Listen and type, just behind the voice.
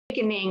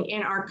awakening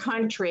in our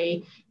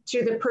country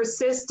to the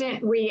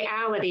persistent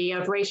reality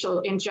of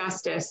racial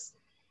injustice.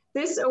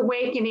 This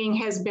awakening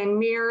has been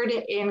mirrored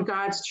in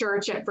God's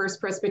church at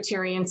First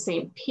Presbyterian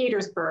St.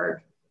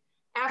 Petersburg.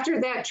 After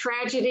that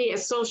tragedy, a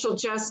social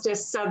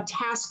justice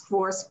sub-task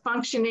force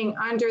functioning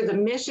under the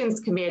Missions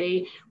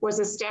Committee was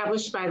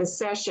established by the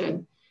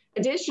session.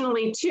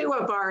 Additionally, 2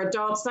 of our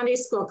adult Sunday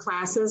school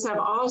classes have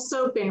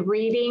also been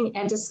reading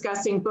and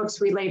discussing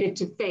books related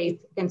to faith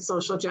and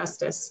social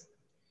justice.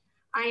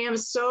 I am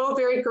so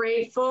very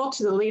grateful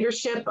to the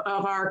leadership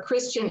of our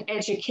Christian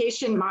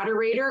education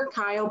moderator,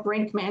 Kyle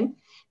Brinkman,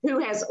 who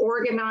has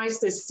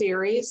organized this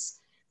series,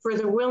 for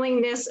the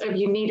willingness of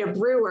Unita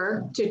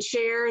Brewer to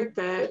chair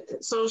the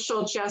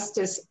Social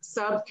Justice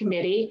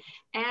Subcommittee,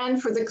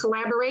 and for the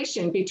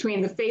collaboration between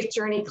the Faith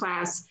Journey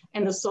class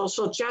and the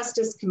Social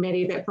Justice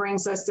Committee that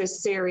brings us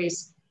this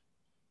series.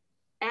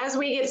 As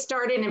we get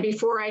started, and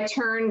before I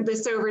turn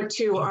this over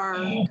to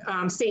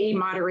our CE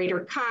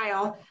moderator,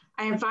 Kyle,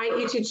 I invite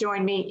you to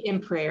join me in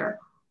prayer.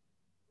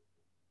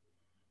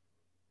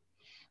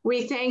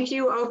 We thank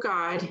you, O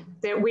God,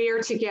 that we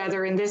are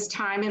together in this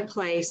time and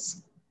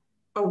place,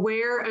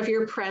 aware of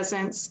your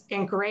presence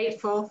and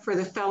grateful for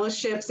the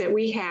fellowships that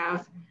we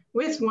have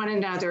with one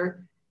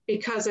another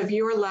because of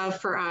your love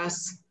for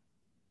us.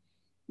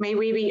 May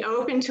we be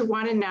open to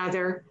one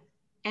another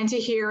and to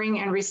hearing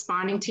and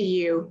responding to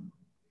you.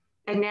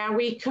 And now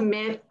we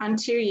commit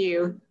unto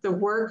you the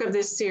work of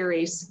this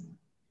series,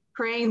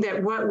 praying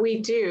that what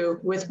we do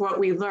with what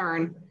we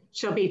learn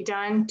shall be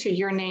done to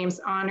your name's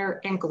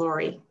honor and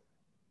glory.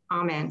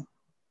 Amen.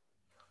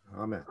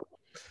 Amen.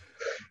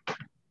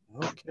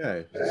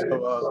 Okay,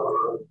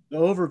 so the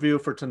overview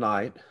for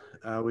tonight,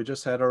 we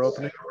just had our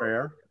opening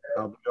prayer.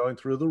 I'll be going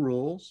through the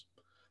rules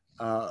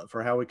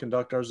for how we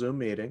conduct our Zoom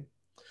meeting.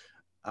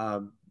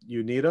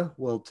 Unita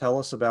will tell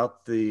us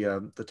about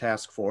the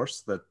task force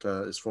that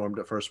is formed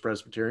at First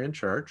Presbyterian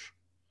Church,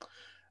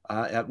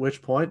 at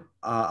which point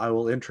I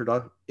will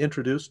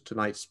introduce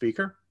tonight's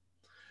speaker.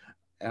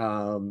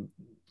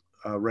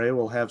 Ray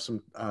will have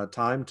some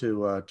time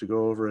to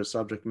go over his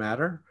subject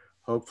matter.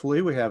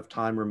 Hopefully we have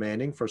time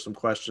remaining for some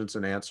questions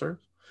and answers,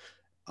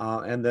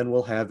 and then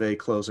we'll have a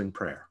closing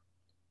prayer.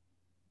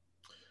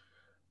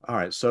 All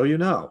right, so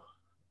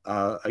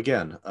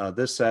again,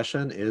 this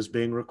session is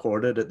being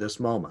recorded at this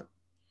moment.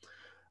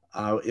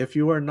 If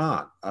you are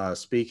not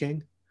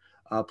speaking,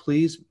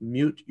 please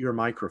mute your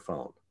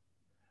microphone.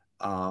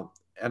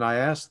 And I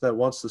ask that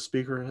once the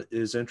speaker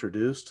is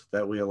introduced,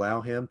 that we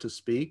allow him to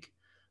speak.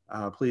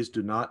 Please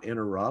do not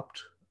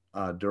interrupt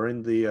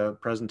during the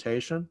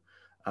presentation.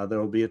 There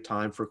will be a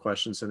time for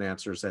questions and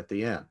answers at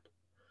the end.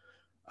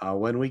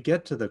 When we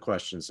get to the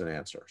questions and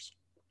answers,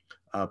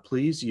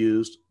 please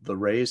use the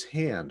raise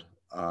hand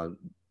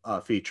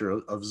feature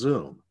of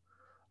Zoom.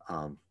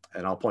 And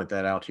I'll point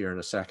that out here in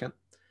a second.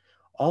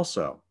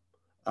 Also,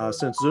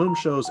 since Zoom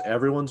shows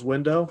everyone's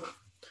window,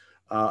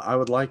 I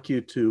would like you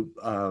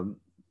to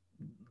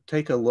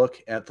take a look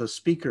at the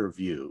speaker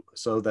view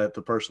so that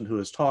the person who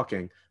is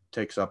talking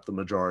takes up the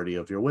majority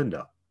of your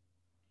window.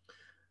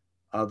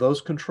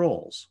 Those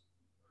controls.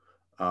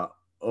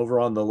 Over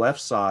on the left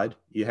side,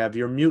 you have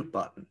your mute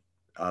button,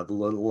 the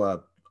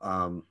little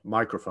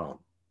microphone.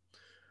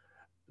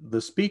 The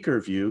speaker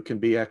view can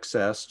be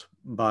accessed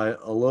by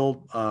a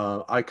little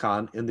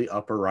icon in the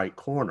upper right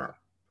corner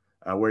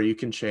where you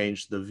can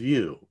change the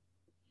view.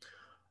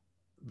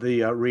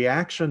 The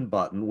reaction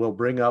button will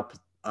bring up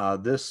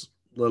this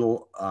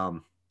little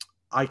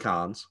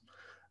icons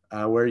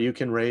where you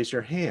can raise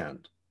your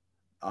hand.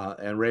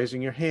 And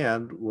raising your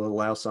hand will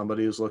allow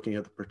somebody who's looking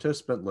at the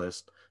participant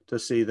list to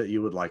see that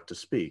you would like to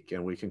speak,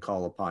 and we can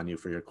call upon you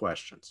for your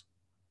questions.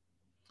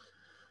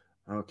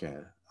 Okay,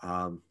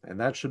 and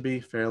that should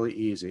be fairly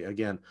easy.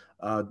 Again,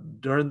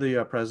 during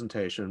the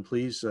presentation,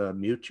 please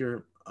mute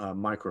your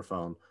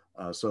microphone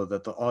so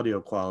that the audio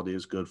quality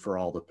is good for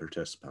all the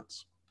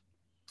participants.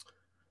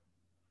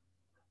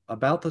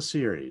 About the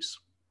series.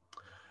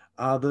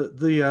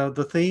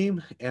 The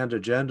theme and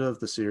agenda of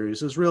the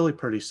series is really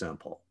pretty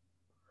simple.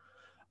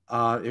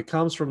 It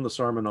comes from the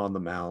Sermon on the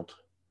Mount,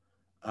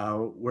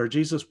 where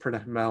Jesus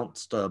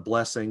pronounced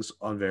blessings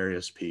on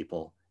various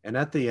people, and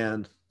at the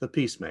end, the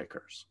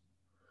peacemakers.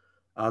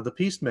 The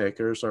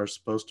peacemakers are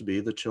supposed to be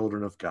the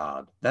children of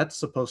God. That's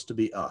supposed to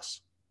be us.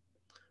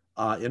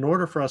 In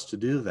order for us to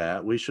do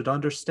that, we should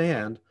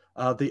understand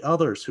the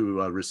others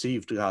who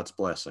received God's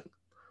blessing,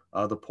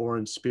 the poor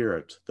in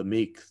spirit, the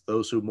meek,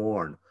 those who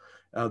mourn,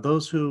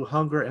 those who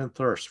hunger and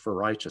thirst for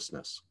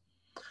righteousness.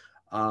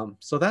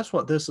 So that's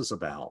what this is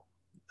about.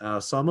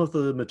 Some of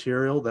the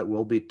material that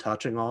we'll be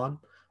touching on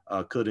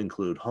could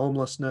include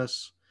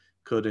homelessness,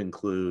 could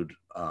include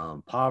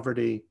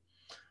poverty,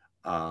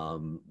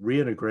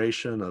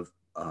 reintegration of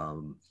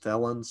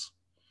felons,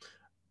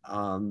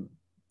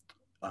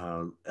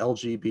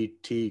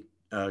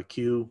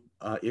 LGBTQ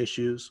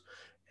issues,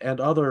 and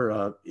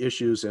other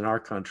issues in our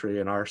country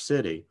and our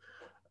city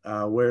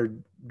where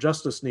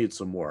justice needs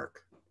some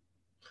work.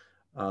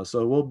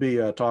 So we'll be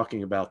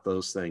talking about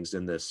those things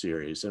in this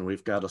series, and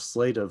we've got a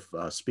slate of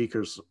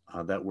speakers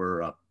that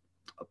we're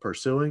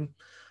pursuing,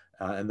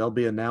 and they'll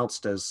be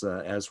announced as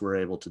we're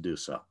able to do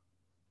so.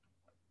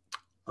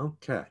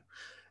 Okay.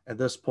 At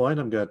this point,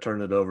 I'm going to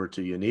turn it over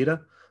to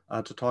Yanita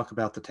to talk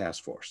about the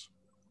task force.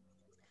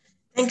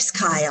 Thanks,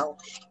 Kyle,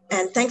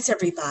 and thanks,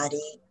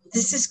 everybody.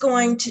 This is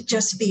going to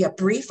just be a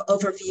brief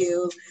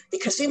overview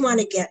because we want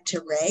to get to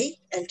Ray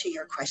and to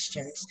your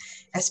questions.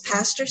 As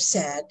Pastor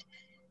said,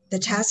 the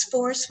task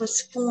force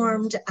was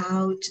formed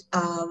out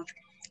of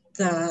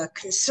the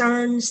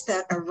concerns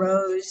that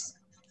arose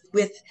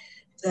with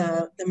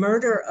the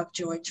murder of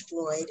George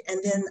Floyd and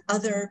then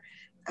other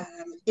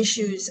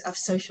issues of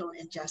social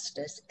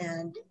injustice.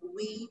 And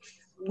we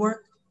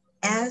work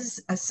as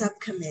a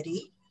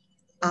subcommittee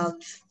of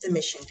the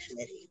mission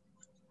committee.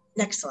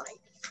 Next slide.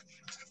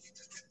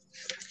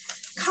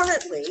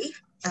 Currently,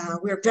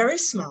 we're very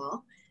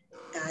small.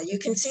 You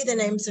can see the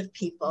names of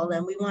people,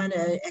 and we want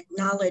to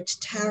acknowledge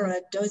Tara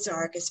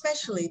Dozark,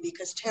 especially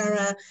because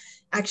Tara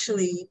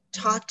actually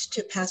talked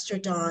to Pastor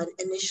Don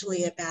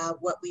initially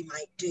about what we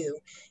might do.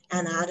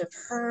 And out of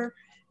her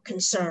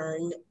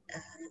concern,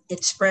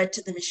 it spread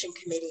to the mission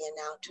committee and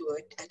now to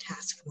a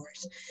task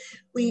force.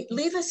 We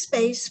leave a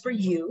space for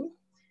you,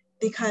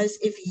 because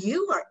if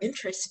you are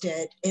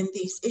interested in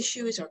these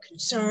issues or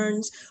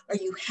concerns, or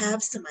you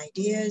have some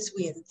ideas,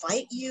 we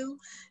invite you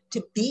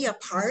to be a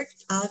part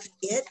of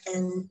it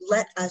and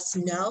let us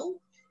know.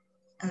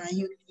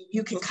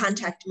 You can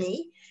contact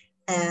me,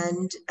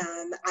 and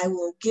I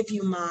will give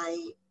you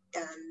my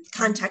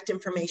contact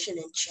information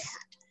in chat.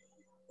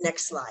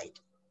 Next slide.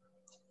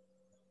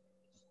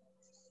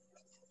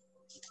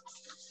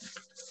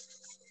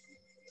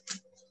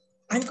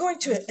 I'm going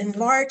to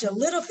enlarge a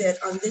little bit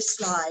on this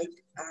slide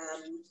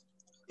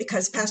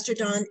because Pastor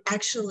Don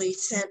actually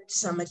sent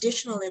some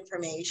additional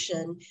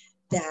information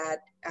that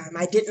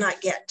I did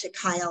not get to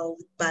Kyle,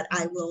 but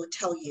I will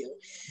tell you.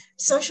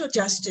 Social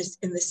justice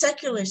in the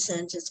secular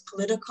sense is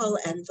political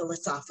and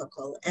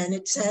philosophical, and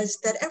it says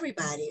that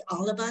everybody,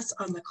 all of us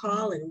on the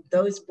call and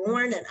those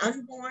born and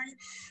unborn,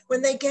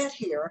 when they get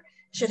here,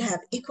 should have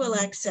equal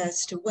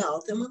access to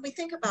wealth. And when we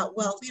think about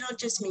wealth, we don't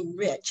just mean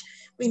rich,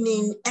 we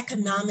mean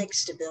economic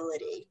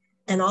stability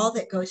and all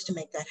that goes to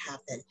make that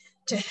happen,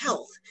 to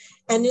health.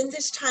 And in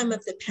this time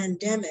of the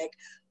pandemic,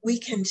 we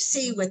can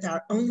see with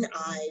our own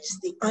eyes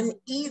the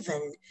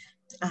uneven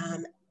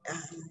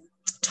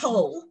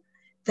toll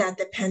that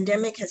the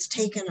pandemic has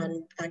taken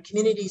on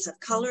communities of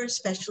color,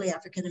 especially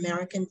African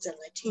Americans and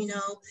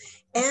Latino,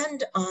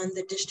 and on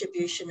the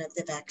distribution of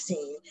the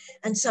vaccine.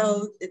 And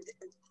so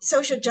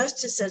social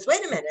justice says,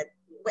 wait a minute,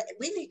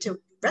 we need to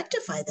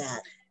rectify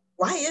that.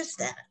 Why is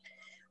that?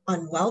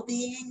 On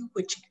well-being,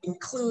 which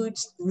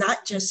includes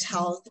not just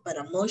health, but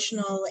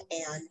emotional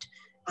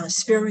and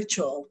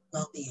spiritual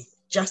well-being.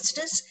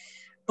 Justice,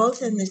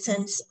 both in the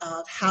sense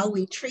of how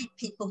we treat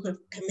people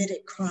who've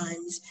committed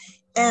crimes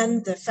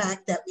and the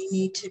fact that we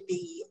need to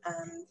be,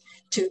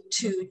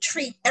 to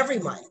treat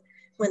everyone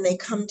when they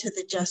come to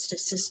the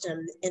justice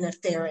system in a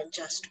fair and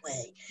just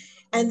way.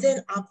 And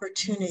then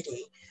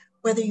opportunity,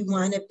 whether you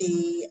want to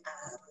be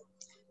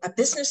a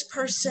business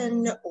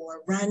person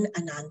or run a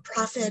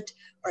nonprofit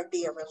or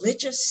be a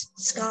religious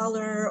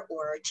scholar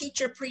or a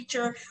teacher,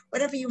 preacher,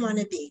 whatever you want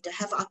to be, to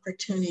have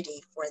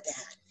opportunity for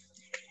that.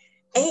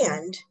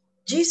 And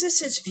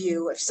Jesus's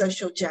view of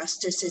social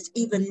justice is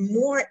even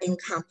more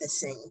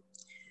encompassing,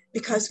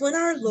 because when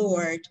our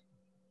Lord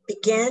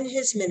began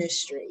his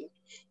ministry,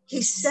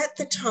 he set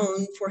the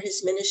tone for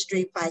his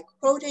ministry by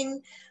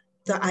quoting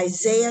the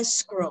Isaiah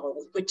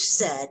scroll, which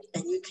said,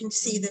 and you can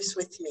see this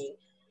with me,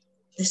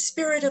 "The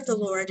Spirit of the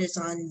Lord is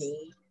on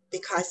me,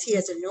 because he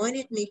has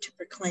anointed me to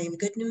proclaim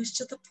good news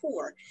to the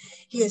poor.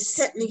 He has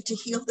sent me to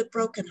heal the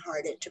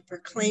brokenhearted, to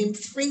proclaim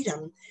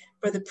freedom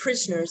for the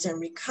prisoners and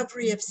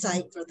recovery of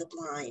sight for the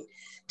blind,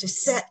 to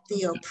set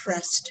the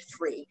oppressed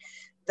free."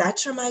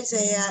 That's from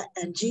Isaiah,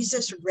 and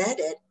Jesus read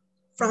it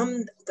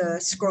from the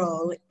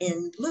scroll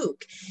in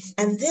Luke.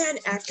 And then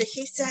after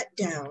he sat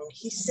down,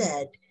 he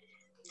said,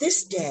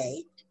 "This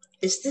day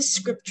is this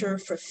scripture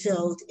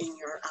fulfilled in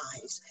your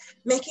eyes,"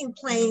 making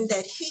plain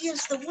that he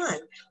is the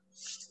one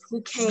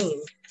who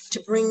came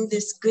to bring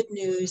this good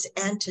news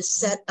and to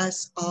set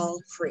us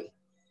all free.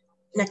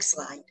 Next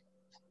slide.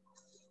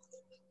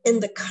 In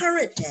the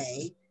current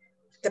day,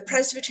 the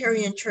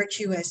Presbyterian Church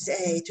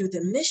USA, through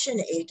the Mission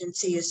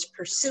Agency, is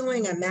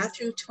pursuing a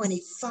Matthew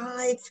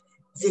 25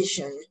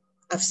 vision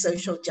of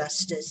social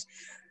justice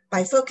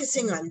by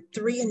focusing on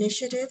 3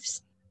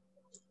 initiatives,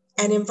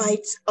 and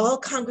invites all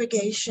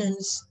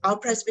congregations, all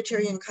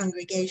Presbyterian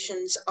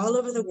congregations all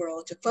over the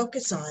world to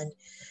focus on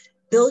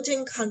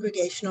building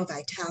congregational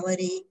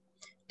vitality,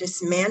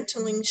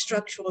 dismantling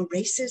structural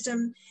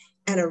racism,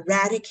 and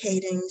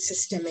eradicating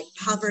systemic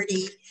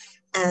poverty.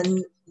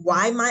 And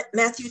why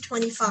Matthew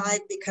 25?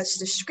 Because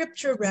the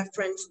scripture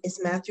reference is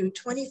Matthew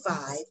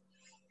 25.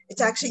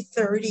 It's actually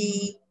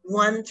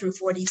 31 through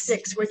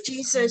 46, where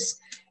Jesus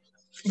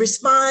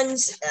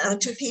responds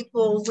to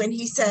people when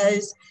he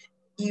says,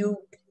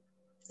 "You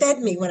fed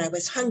me when I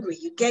was hungry.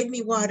 You gave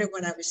me water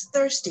when I was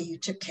thirsty. You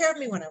took care of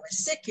me when I was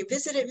sick. You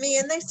visited me."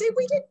 And they say,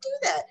 "We didn't do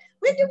that.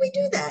 When did we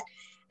do that?"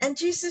 And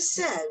Jesus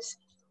says,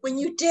 when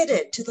you did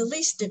it to the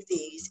least of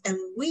these, and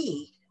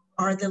we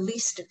are the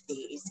least of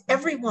these,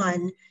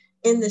 everyone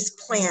in this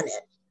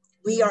planet,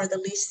 we are the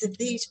least of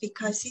these,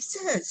 because he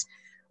says,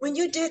 when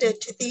you did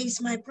it to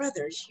these, my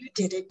brothers, you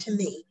did it to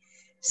me.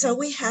 So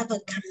we have a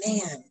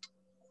command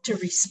to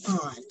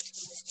respond.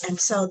 And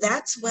so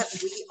that's what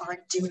we are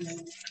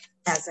doing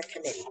as a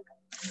committee.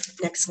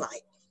 Next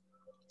slide.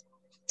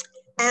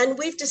 And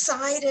we've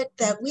decided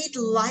that we'd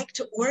like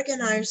to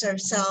organize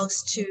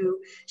ourselves to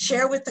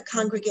share with the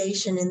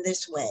congregation in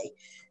this way,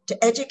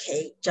 to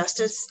educate,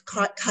 just as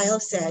Kyle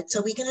said,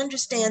 so we can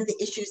understand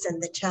the issues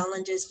and the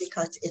challenges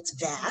because it's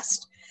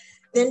vast.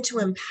 Then to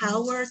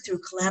empower through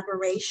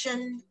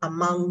collaboration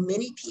among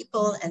many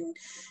people and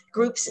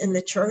groups in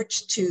the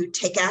church to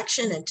take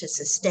action and to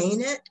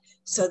sustain it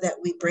so that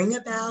we bring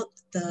about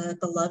the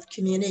beloved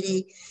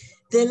community.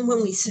 Then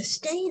when we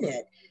sustain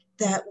it,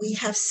 that we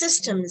have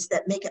systems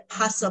that make it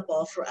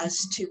possible for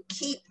us to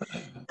keep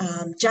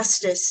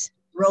justice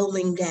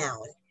rolling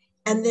down,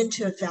 and then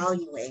to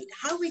evaluate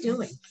how are we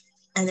doing,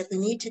 and if we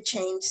need to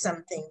change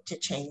something, to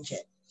change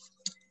it.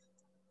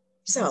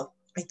 So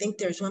I think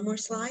there's one more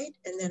slide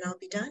and then I'll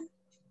be done.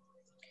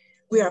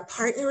 We are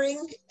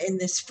partnering in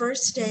this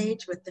first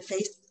stage with the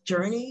Faith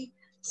Journey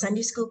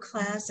Sunday school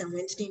class and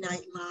Wednesday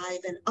Night Live,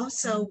 and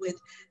also with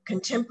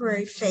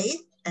Contemporary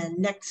Faith. And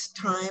next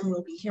time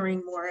we'll be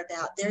hearing more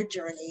about their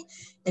journey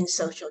in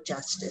social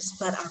justice.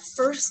 But our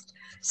first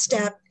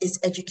step is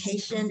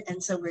education.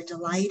 And so we're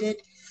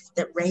delighted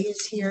that Ray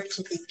is here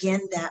to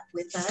begin that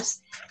with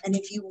us. And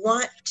if you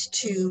want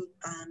to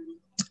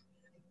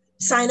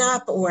sign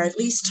up or at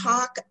least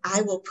talk,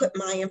 I will put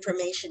my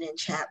information in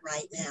chat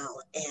right now.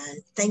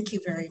 And thank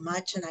you very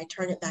much. And I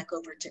turn it back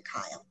over to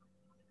Kyle.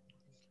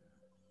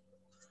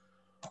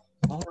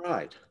 All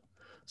right.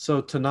 So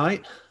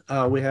tonight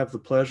we have the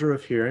pleasure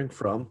of hearing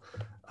from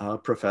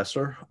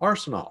Professor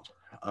Arsenault.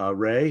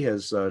 Ray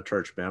is a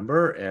church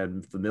member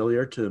and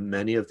familiar to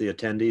many of the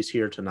attendees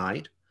here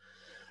tonight.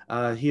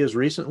 He has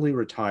recently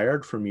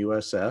retired from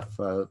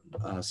USF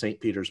St.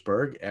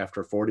 Petersburg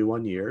after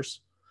 41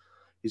 years.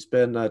 He's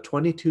been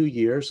 22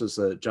 years as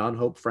a John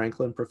Hope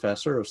Franklin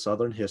Professor of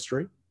Southern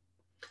History,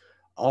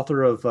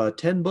 author of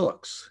 10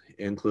 books,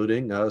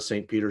 including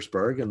St.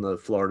 Petersburg and the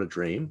Florida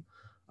Dream,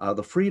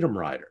 The Freedom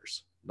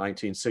Riders,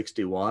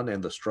 1961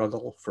 and the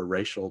Struggle for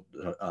Racial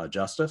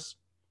Justice,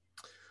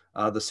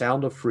 The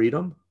Sound of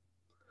Freedom,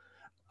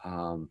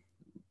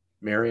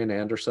 Marian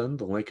Anderson,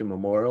 the Lincoln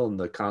Memorial and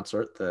the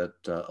Concert That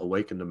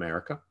Awakened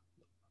America,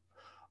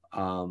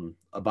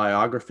 a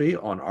biography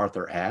on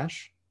Arthur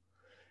Ashe,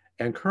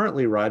 and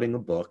currently writing a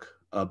book,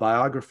 a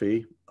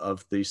biography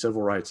of the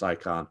civil rights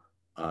icon,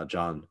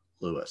 John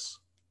Lewis.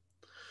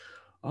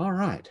 All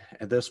right,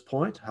 at this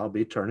point, I'll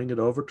be turning it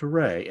over to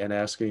Ray and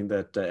asking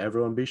that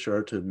everyone be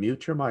sure to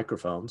mute your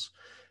microphones,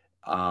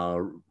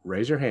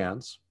 raise your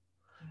hands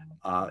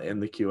in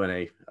the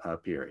Q&A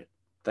period.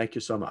 Thank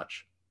you so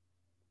much.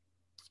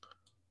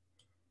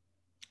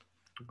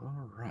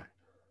 All right.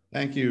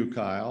 Thank you,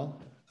 Kyle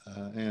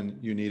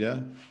and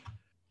Unita,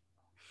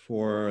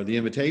 for the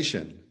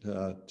invitation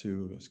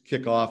to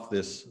kick off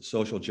this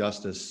social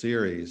justice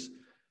series.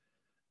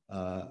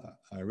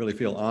 I really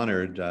feel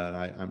honored.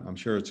 I'm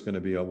sure it's going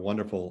to be a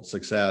wonderful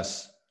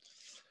success.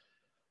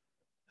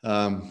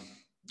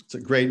 It's a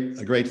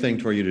great thing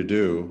for you to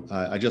do.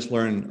 I just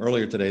learned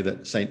earlier today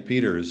that St.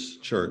 Peter's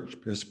Church,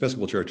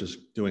 Episcopal Church, is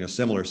doing a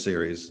similar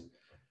series,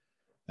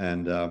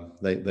 and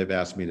they've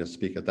asked me to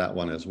speak at that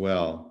one as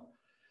well.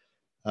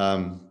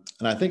 And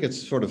I think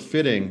it's sort of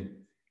fitting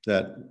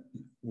that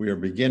we are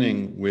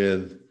beginning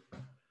with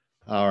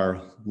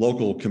our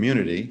local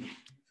community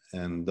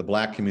and the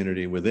Black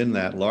community within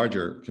that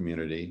larger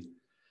community.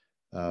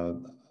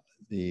 When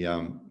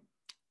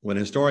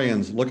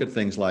historians look at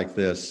things like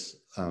this,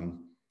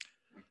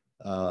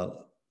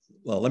 well,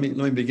 let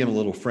me begin a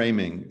little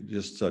framing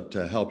just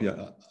to help you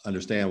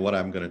understand what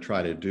I'm going to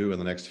try to do in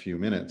the next few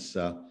minutes.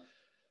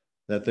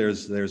 That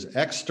there's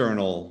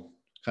external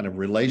kind of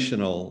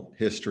relational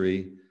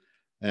history,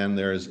 and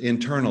there's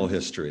internal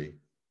history.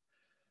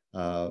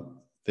 So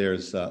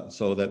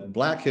that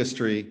Black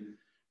history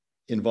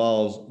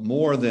involves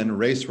more than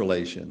race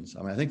relations.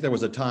 I mean, I think there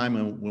was a time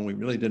when we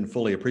really didn't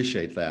fully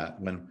appreciate that,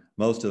 when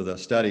most of the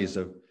studies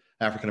of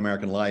African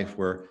American life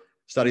were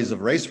studies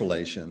of race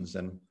relations,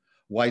 and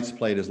whites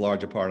played as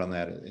large a part on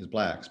that as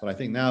Blacks. But I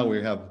think now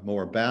we have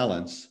more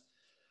balance.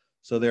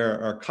 So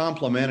there are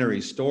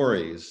complementary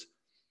stories.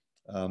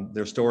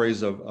 There are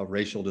stories of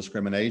racial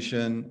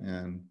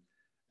discrimination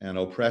and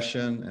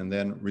oppression, and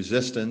then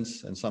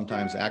resistance and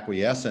sometimes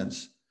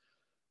acquiescence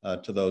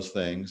to those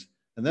things.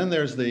 And then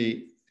there's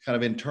the kind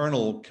of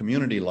internal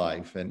community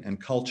life and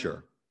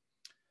culture.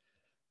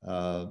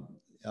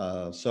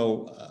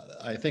 So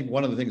I think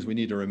one of the things we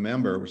need to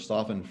remember, which is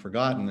often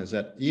forgotten, is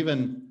that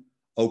even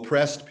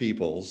oppressed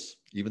peoples,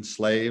 even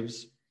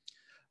slaves,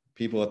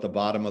 people at the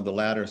bottom of the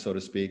ladder, so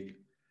to speak,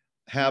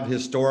 have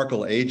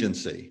historical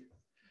agency.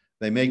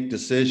 They make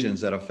decisions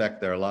that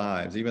affect their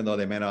lives, even though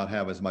they may not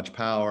have as much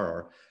power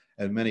or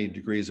as many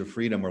degrees of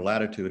freedom or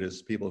latitude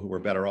as people who were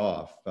better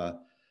off.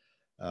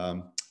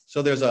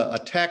 So there's a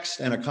text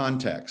and a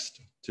context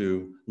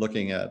to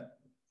looking at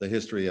the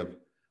history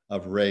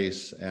of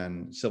race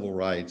and civil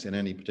rights in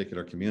any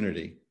particular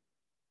community.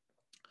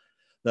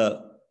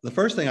 The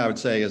first thing I would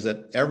say is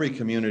that every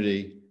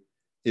community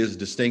is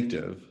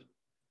distinctive,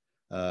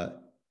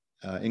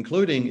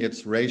 including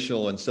its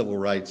racial and civil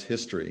rights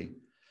history.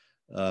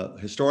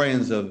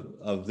 Historians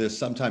of this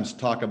sometimes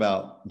talk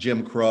about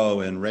Jim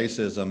Crow and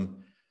racism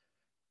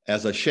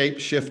as a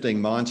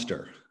shape-shifting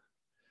monster.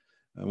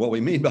 And what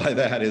we mean by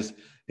that is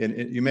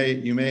you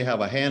may have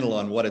a handle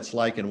on what it's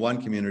like in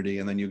one community,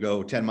 and then you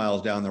go 10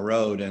 miles down the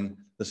road and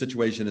the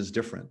situation is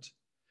different.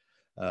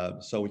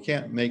 So we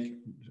can't make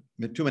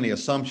too many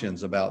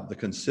assumptions about the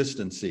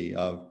consistency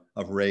of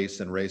race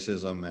and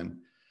racism and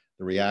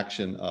the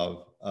reaction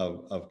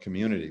of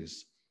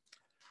communities.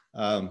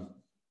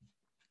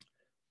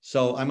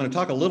 So I'm going to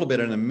talk a little bit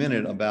in a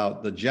minute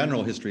about the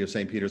general history of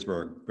St.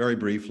 Petersburg, very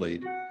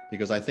briefly,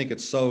 because I think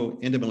it's so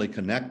intimately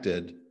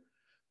connected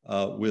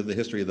with the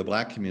history of the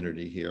Black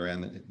community here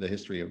and the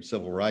history of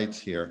civil rights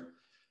here.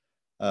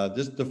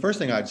 The first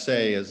thing I'd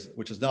say is,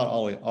 which is not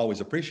always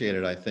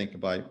appreciated, I think,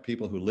 by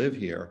people who live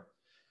here,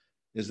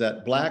 is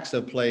that Blacks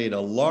have played a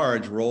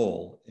large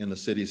role in the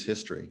city's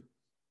history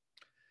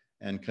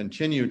and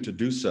continue to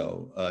do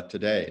so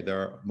today. There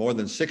are more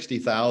than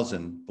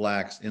 60,000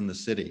 Blacks in the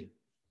city.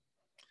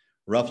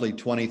 Roughly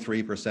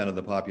 23% of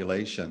the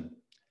population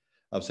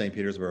of St.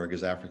 Petersburg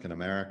is African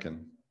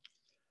American.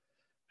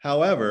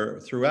 However,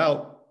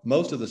 throughout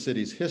most of the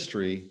city's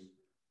history,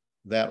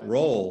 that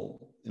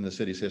role in the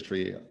city's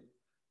history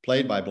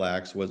played by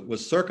Blacks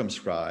was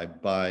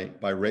circumscribed by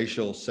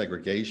racial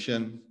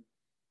segregation,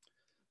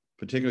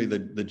 particularly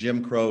the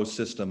Jim Crow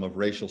system of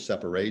racial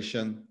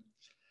separation.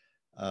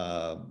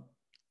 The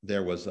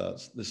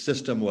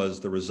system was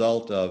the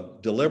result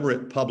of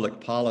deliberate public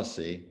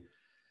policy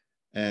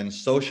and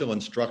social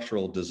and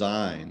structural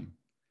design.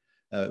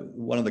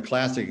 One of the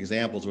classic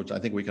examples, which I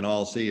think we can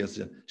all see,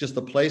 is just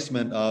the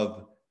placement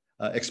of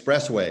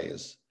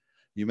expressways.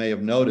 You may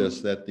have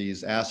noticed that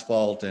these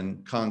asphalt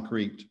and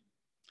concrete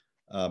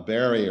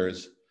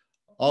barriers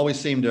always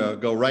seem to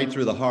go right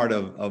through the heart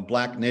of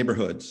Black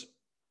neighborhoods.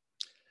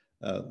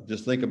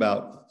 Just think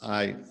about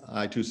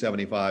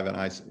I-275 and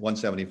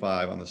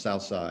I-175 on the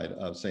south side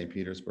of St.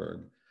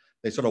 Petersburg.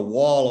 They sort of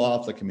wall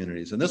off the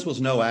communities. And this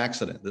was no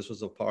accident. This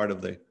was a part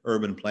of the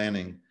urban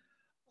planning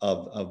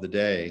of the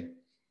day.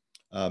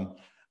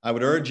 I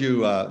would urge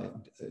you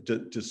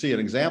to see an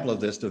example of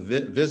this, to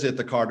visit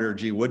the Carter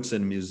G.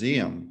 Woodson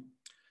Museum,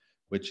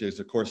 which is,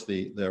 of course,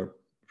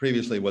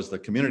 previously was the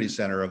community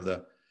center of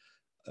the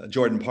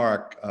Jordan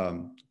Park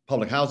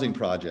public housing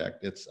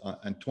project. It's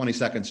on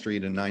 22nd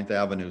Street and 9th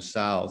Avenue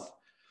South.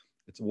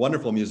 It's a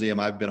wonderful museum.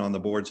 I've been on the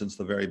board since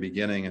the very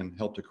beginning and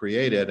helped to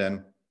create it,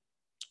 and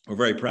we're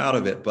very proud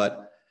of it,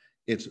 but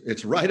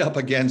it's right up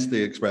against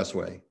the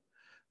expressway.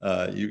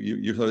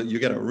 You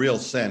get a real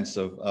sense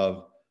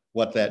of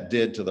what that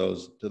did to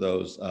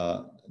those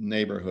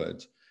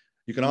neighborhoods.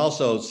 You can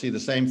also see the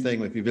same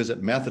thing if you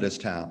visit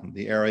Methodist Town,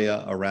 the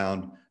area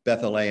around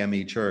Bethel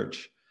AME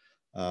Church,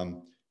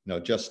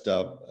 just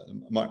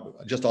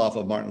off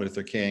of Martin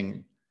Luther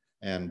King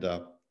and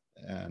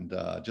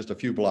just a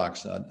few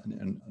blocks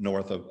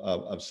north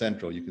of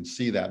Central. You can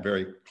see that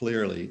very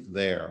clearly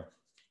there.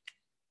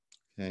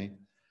 Okay.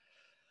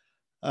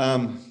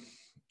 I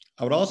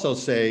would also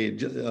say,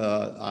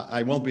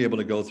 I won't be able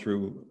to go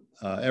through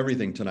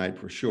everything tonight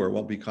for sure. It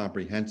won't be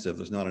comprehensive.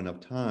 There's not enough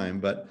time,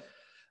 but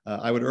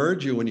I would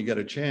urge you, when you get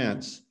a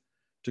chance,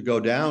 to go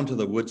down to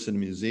the Woodson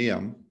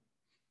Museum.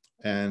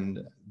 And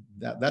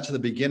that's the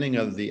beginning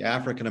of the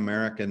African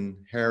American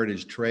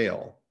Heritage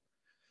Trail,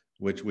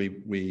 which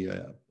we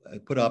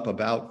put up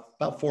about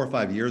 4 or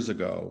 5 years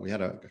ago. We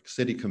had a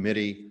city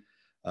committee.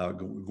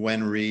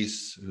 Gwen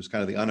Reese, who's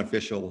kind of the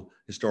unofficial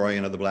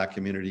historian of the Black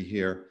community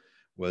here,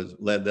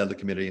 led the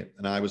committee,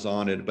 and I was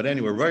on it. But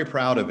anyway, we're very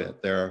proud of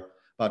it. There are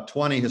about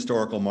 20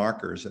 historical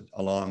markers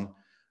along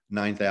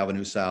 9th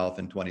Avenue South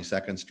and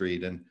 22nd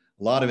Street, and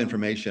a lot of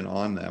information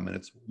on them. And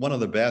it's one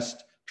of the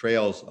best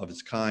trails of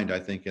its kind, I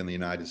think, in the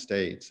United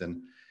States.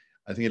 And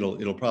I think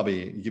it'll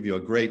probably give you a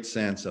great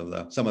sense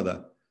of some of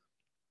the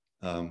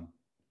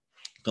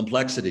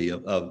complexity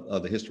of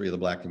the history of the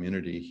Black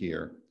community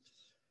here.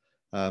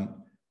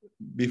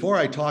 Before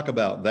I talk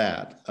about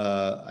that,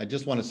 I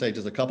just want to say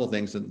just a couple of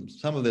things, and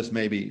some of this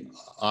may be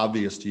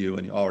obvious to you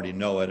and you already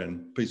know it,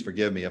 and please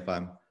forgive me if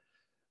I'm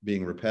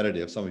being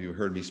repetitive. Some of you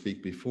heard me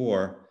speak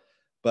before,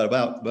 but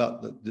about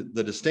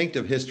the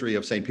distinctive history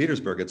of St.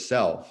 Petersburg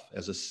itself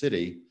as a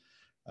city,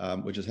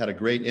 which has had a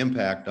great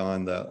impact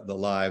on the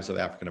lives of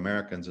African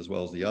Americans as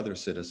well as the other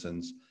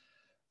citizens.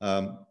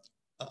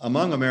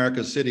 Among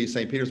America's cities,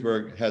 St.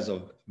 Petersburg has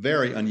a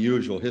very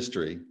unusual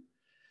history.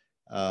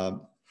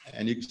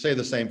 And you can say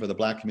the same for the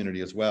Black community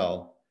as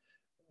well.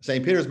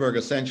 St. Petersburg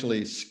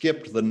essentially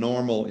skipped the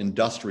normal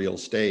industrial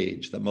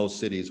stage that most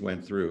cities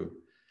went through.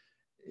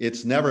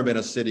 It's never been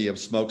a city of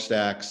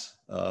smokestacks,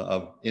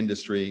 of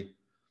industry.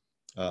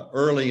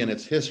 early in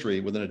its history,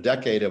 within a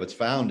decade of its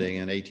founding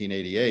in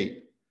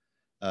 1888,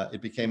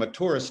 it became a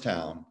tourist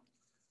town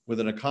with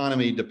an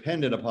economy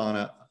dependent upon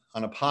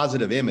a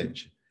positive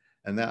image.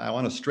 And that, I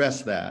want to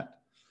stress that.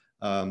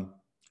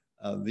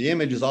 The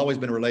image has always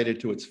been related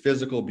to its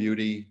physical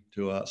beauty,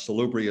 to a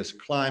salubrious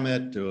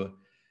climate, to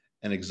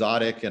an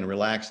exotic and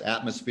relaxed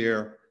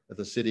atmosphere that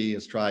the city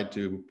has tried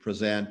to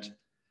present.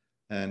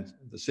 And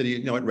the city,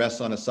 you know, it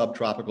rests on a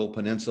subtropical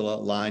peninsula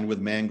lined with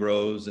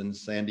mangroves and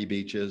sandy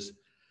beaches.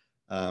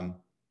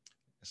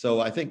 So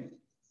I think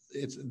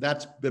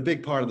that's a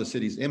big part of the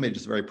city's image.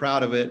 It's very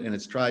proud of it, and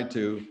it's tried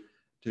to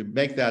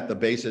make that the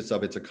basis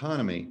of its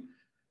economy.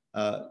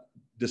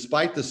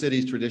 Despite the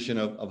city's tradition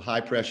of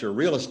high pressure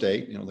real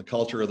estate, you know, the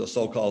culture of the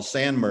so-called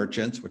sand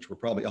merchants, which we're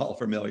probably all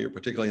familiar,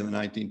 particularly in the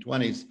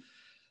 1920s,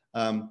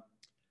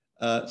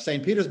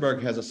 St.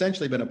 Petersburg has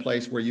essentially been a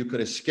place where you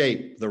could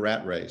escape the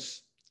rat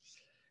race,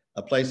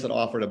 a place that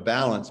offered a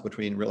balance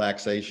between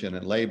relaxation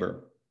and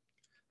labor.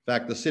 In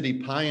fact, the city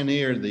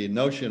pioneered the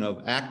notion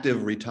of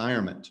active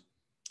retirement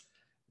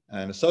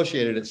and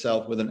associated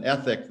itself with an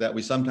ethic that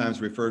we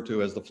sometimes refer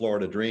to as the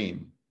Florida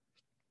Dream.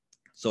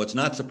 So it's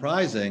not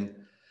surprising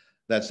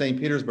that St.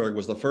 Petersburg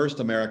was the first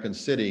American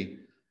city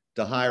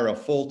to hire a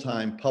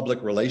full-time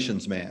public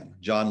relations man,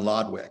 John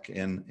Lodwick,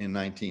 in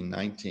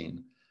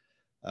 1919.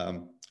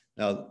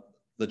 Now,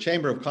 the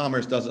Chamber of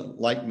Commerce doesn't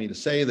like me to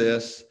say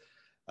this.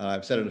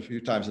 I've said it a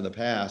few times in the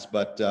past,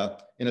 but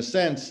in a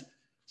sense,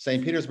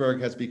 St.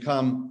 Petersburg has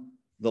become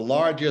the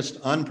largest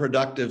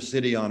unproductive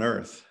city on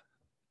earth.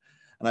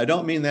 And I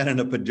don't mean that in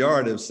a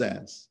pejorative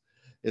sense.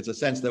 It's a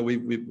sense that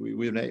we've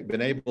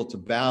been able to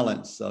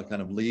balance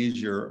kind of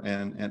leisure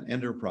and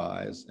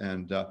enterprise,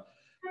 and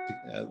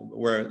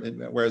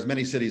whereas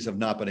many cities have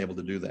not been able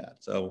to do that.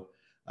 So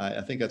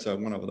I think that's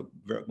one of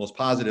the most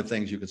positive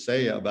things you could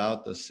say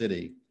about the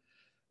city.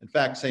 In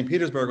fact, St.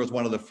 Petersburg was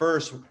one of the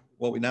first,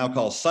 what we now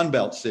call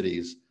Sunbelt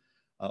cities,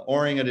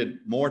 oriented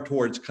more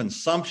towards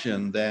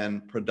consumption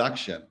than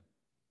production.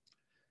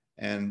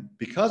 And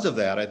because of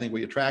that, I think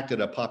we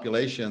attracted a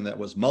population that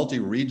was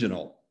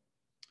multi-regional.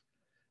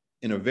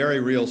 In a very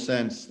real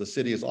sense, the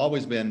city has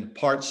always been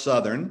part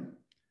Southern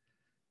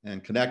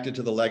and connected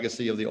to the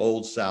legacy of the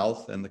Old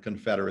South and the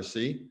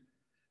Confederacy.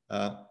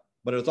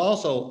 But it's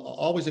also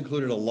always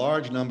included a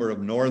large number of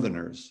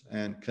Northerners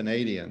and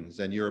Canadians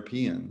and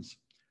Europeans.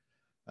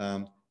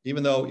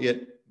 Even though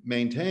it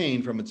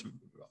maintained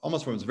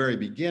almost from its very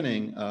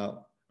beginning,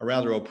 a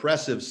rather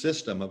oppressive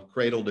system of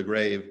cradle to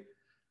grave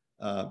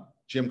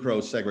Jim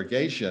Crow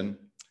segregation,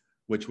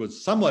 which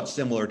was somewhat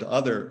similar to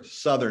other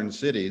Southern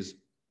cities.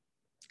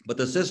 But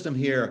the system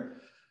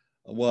here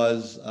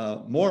was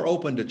more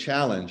open to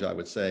challenge, I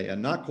would say,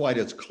 and not quite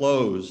as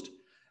closed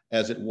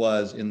as it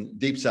was in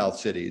Deep South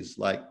cities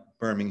like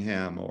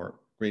Birmingham or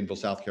Greenville,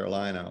 South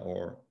Carolina,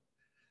 or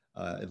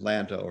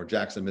Atlanta or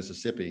Jackson,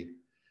 Mississippi.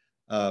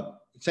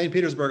 St.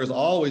 Petersburg has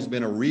always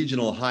been a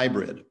regional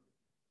hybrid.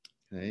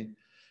 Okay?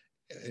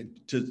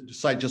 To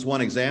cite just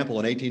one example,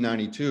 in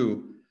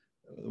 1892,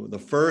 the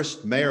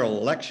first mayoral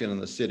election in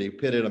the city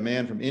pitted a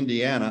man from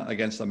Indiana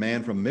against a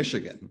man from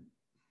Michigan.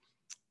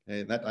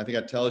 Okay? I think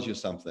that tells you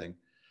something.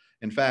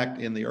 In fact,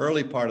 in the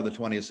early part of the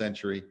 20th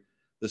century,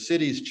 the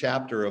city's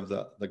chapter of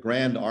the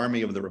Grand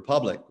Army of the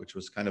Republic, which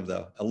was kind of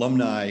the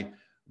alumni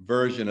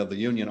version of the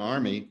Union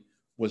Army,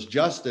 was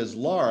just as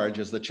large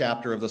as the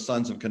chapter of the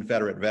Sons of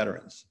Confederate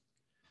Veterans.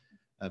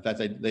 In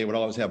fact, they would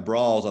always have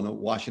brawls on the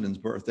Washington's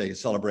birthday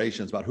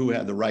celebrations about who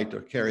had the right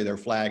to carry their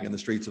flag in the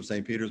streets of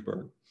St.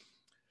 Petersburg.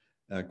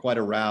 Quite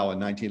a row in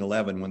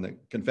 1911 when the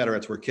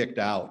Confederates were kicked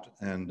out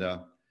and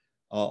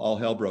all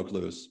hell broke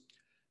loose.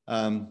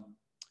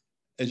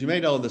 As you may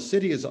know, the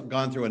city has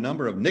gone through a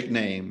number of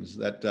nicknames.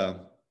 That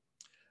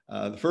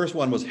the first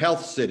one was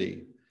Health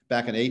City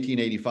back in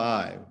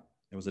 1885.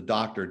 There was a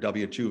doctor,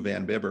 W.2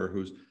 Van Bibber,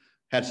 who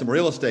had some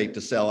real estate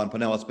to sell on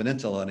Pinellas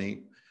Peninsula, and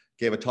he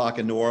gave a talk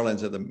in New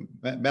Orleans at the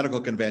medical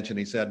convention.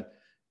 He said,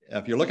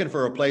 if you're looking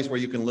for a place where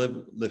you can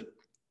live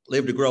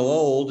to grow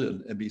old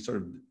and be sort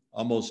of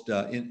almost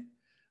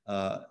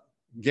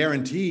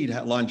guaranteed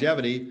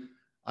longevity,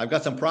 I've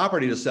got some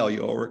property to sell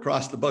you over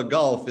across the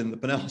Gulf in the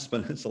Pinellas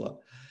Peninsula.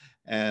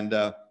 And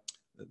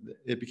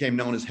it became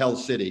known as Health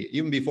City,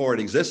 even before it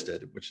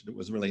existed, which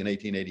was really in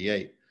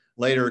 1888.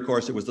 Later, of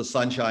course, it was the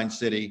Sunshine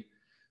City,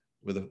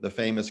 with the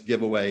famous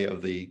giveaway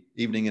of the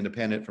Evening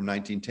Independent from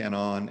 1910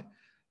 on.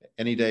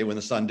 Any day when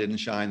the sun didn't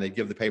shine, they'd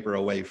give the paper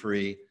away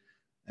free.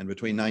 And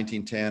between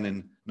 1910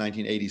 and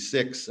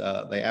 1986,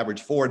 they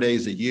averaged 4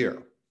 days a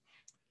year.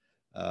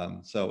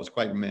 So it was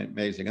quite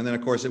amazing. And then,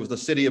 of course, it was the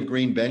City of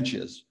Green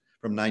Benches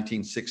from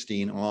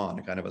 1916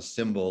 on, kind of a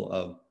symbol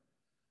of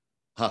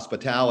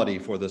hospitality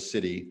for the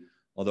city.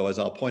 Although, as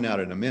I'll point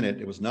out in a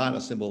minute, it was not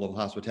a symbol of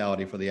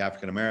hospitality for the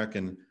African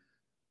American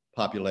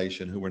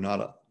population, who were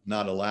not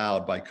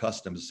allowed by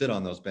custom to sit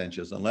on those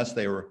benches unless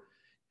they were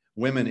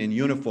women in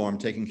uniform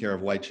taking care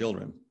of white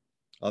children.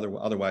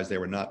 Otherwise, they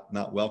were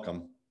not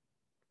welcome.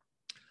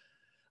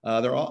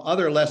 There are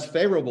other less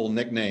favorable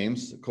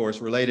nicknames, of course,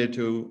 related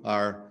to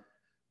our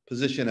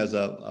position as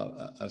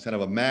as kind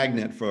of a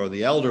magnet for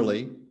the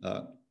elderly.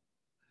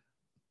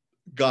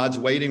 God's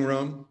waiting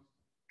room,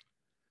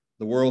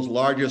 the world's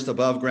largest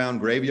above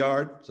ground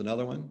graveyard is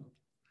another one.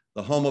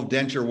 The home of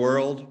denture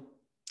world,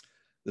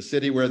 the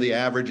city where the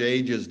average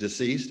age is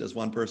deceased, as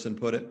one person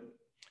put it.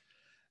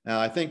 Now,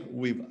 I think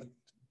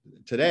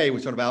today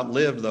we sort of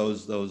outlived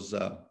those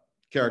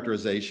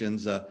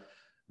characterizations.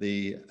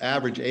 The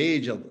average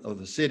age of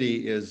the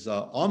city is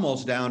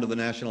almost down to the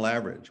national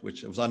average,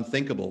 which was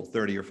unthinkable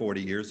 30 or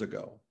 40 years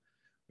ago.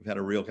 We've had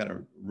a real kind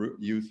of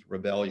youth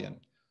rebellion.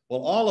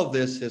 Well, all of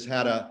this has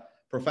had a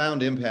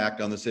profound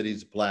impact on the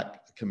city's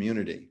Black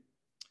community.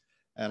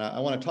 And I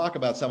want to talk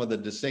about some of the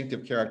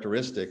distinctive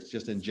characteristics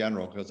just in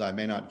general, because I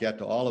may not get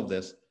to all of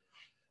this.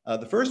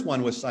 The first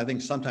one, which I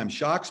think sometimes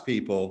shocks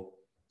people,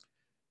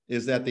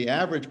 is that the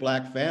average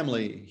Black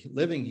family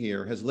living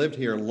here has lived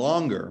here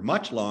longer,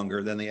 much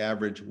longer than the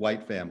average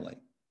white family.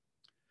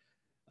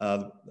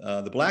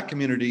 The Black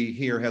community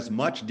here has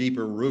much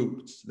deeper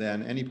roots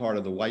than any part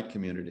of the white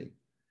community.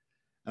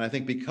 And I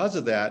think because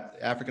of that,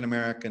 the African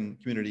American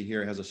community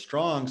here has a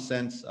strong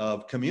sense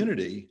of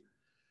community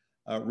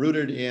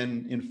rooted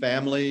in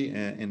family,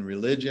 and in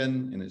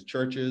religion, in its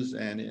churches,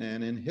 and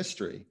in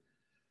history.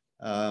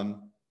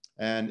 And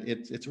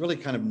it's really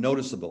kind of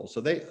noticeable.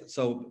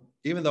 So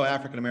even though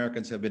African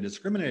Americans have been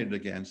discriminated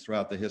against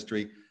throughout the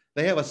history,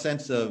 they have a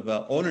sense of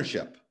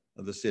ownership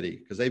of the city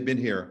because they've been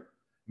here,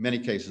 in many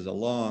cases, a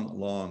long,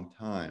 long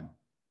time.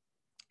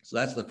 So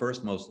that's the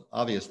first most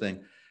obvious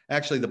thing.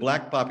 Actually, the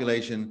Black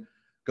population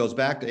goes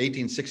back to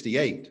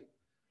 1868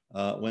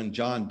 when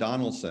John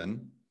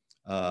Donaldson,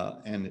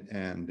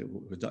 and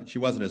she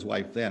wasn't his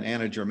wife then,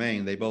 Anna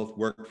Germain, they both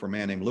worked for a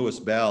man named Lewis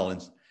Bell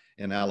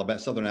in Alabama,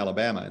 southern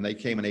Alabama, and they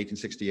came in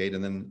 1868,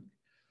 and then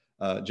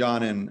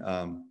John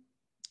and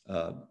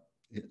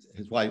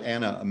his wife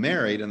Anna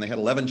married, and they had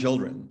 11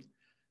 children,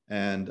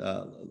 and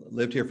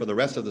lived here for the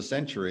rest of the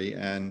century.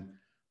 And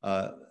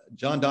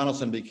John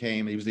Donaldson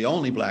he was the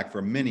only Black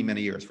for many,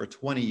 many years, for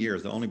 20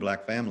 years, the only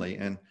Black family.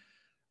 And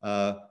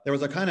there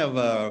was a kind of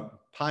a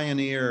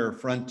pioneer,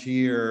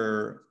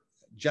 frontier,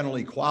 general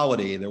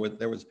equality. There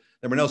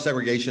were no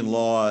segregation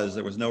laws.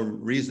 There was no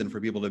reason for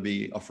people to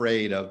be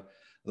afraid of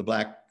the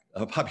Black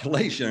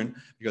population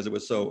because it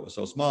was so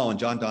small. And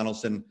John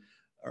Donaldson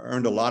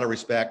earned a lot of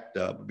respect,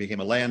 became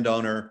a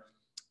landowner.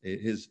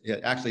 His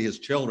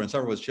children,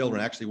 several of his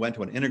children actually went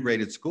to an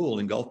integrated school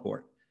in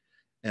Gulfport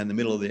in the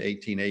middle of the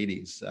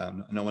 1880s.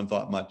 No one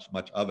thought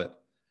much of it.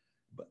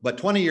 But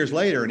 20 years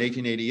later, in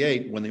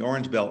 1888, when the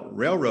Orange Belt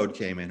Railroad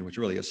came in, which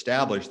really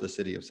established the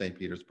city of St.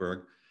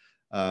 Petersburg,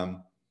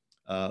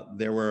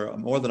 there were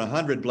more than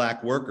 100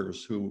 Black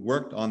workers who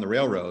worked on the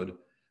railroad,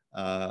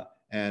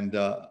 and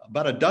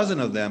about a dozen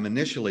of them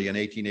initially in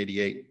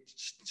 1888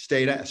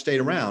 stayed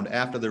around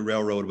after the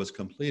railroad was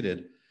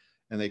completed.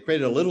 And they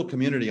created a little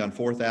community on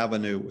 4th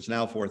Avenue, which is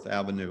now 4th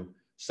Avenue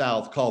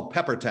South, called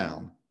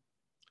Peppertown.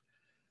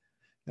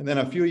 And then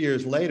a few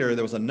years later,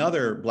 there was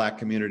another Black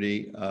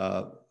community,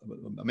 a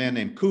man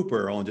named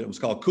Cooper owned it. It was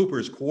called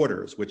Cooper's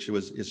Quarters, which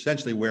was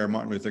essentially where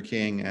Martin Luther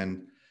King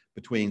and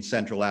between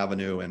Central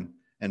Avenue and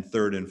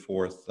 3rd and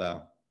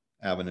 4th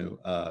Avenue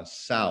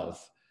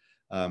South.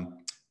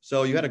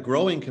 So you had a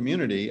growing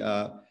community.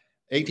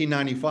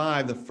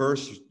 1895, the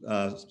first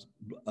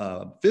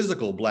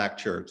physical Black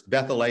church,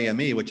 Bethel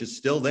AME, which is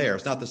still there.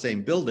 It's not the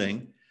same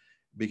building,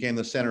 became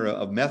the center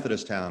of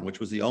Methodist Town, which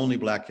was the only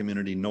Black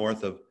community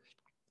north of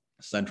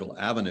Central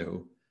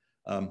Avenue.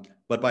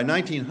 But by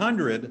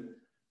 1900,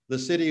 the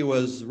city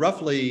was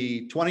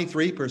roughly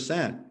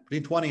 23%,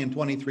 between 20 and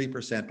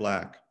 23%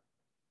 Black.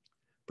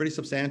 Pretty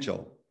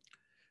substantial.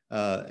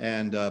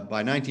 And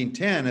by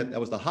 1910, that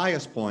was the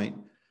highest point.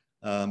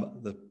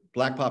 The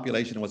Black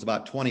population was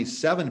about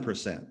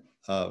 27%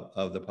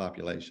 of the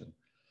population.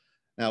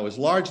 Now, it was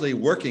largely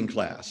working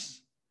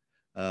class.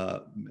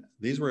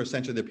 These were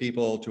essentially the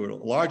people, to a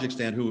large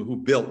extent, who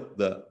built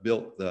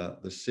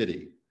the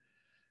city.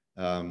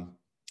 So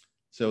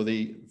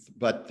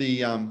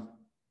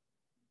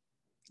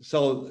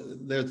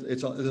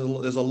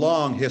there's a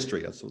long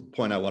history. That's the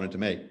point I wanted to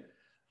make.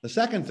 The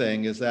second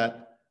thing is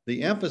that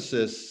the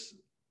emphasis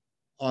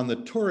on the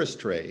tourist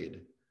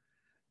trade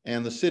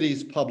and the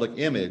city's public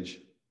image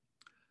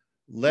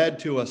led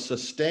to a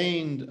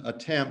sustained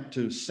attempt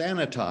to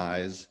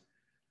sanitize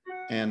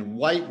and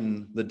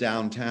whiten the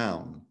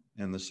downtown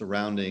and the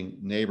surrounding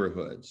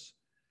neighborhoods.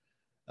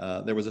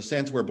 There was a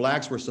sense where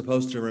Blacks were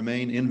supposed to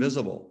remain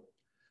invisible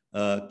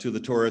to the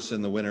tourists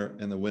and the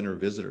winter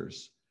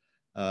visitors.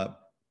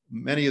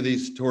 Many of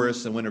these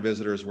tourists and winter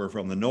visitors were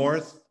from the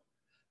north,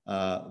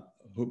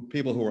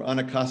 people who were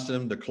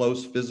unaccustomed to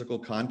close physical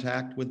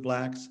contact with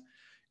Blacks.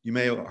 You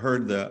may have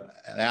heard the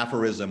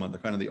aphorism on the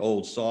kind of the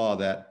old saw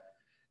that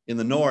in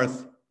the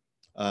north,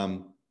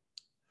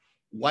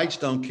 whites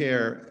don't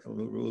care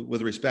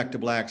with respect to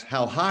Blacks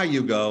how high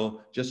you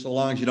go, just so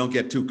long as you don't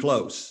get too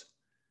close.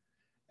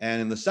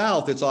 And in the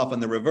south, it's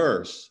often the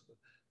reverse.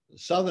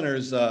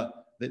 Southerners,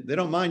 they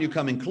don't mind you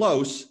coming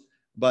close,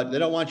 but they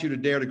don't want you to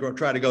dare to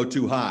try to go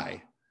too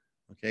high.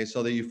 Okay,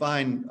 so that you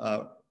find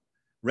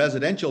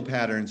residential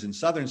patterns in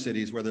southern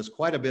cities where there's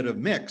quite a bit of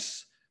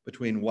mix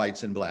between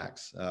whites and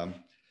blacks.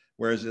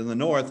 Whereas in the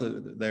North,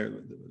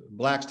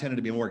 blacks tended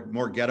to be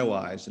more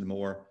ghettoized and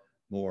more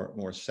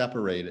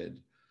separated.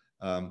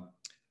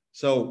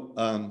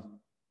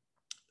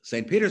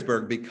 St.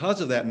 Petersburg,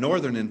 because of that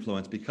northern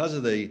influence, because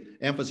of the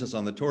emphasis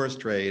on the tourist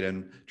trade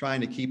and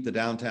trying to keep the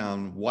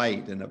downtown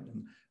white and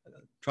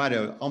try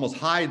to almost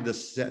hide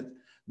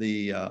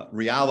the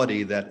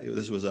reality that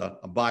this was a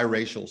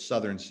biracial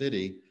southern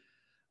city,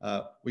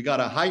 we got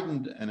a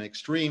heightened and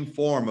extreme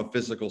form of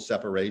physical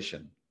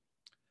separation.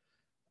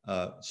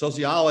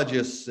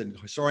 Sociologists and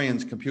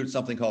historians compute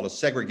something called a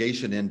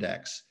segregation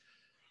index,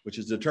 which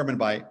is determined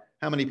by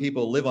how many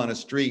people live on a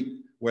street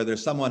where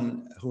there's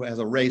someone who has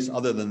a race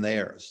other than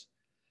theirs.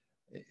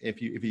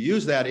 If you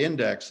use that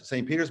index,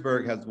 St.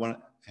 Petersburg has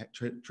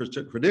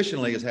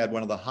traditionally has had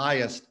one of the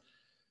highest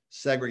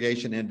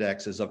segregation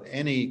indexes of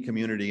any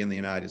community in the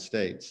United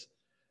States.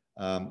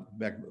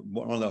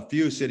 One of the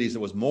few cities that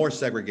was more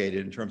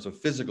segregated in terms of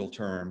physical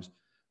terms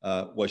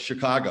was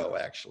Chicago,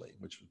 actually,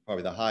 which was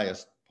probably the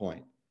highest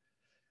point.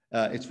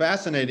 It's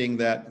fascinating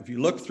that if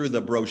you look through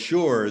the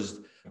brochures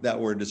that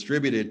were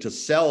distributed to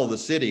sell the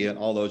city in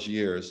all those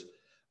years,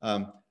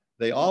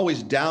 they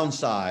always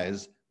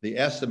downsize the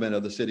estimate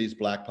of the city's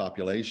black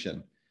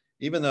population,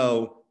 even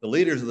though the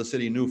leaders of the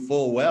city knew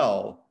full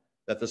well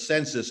that the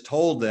census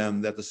told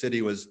them that the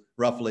city was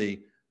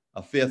roughly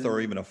a fifth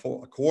or even a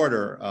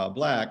quarter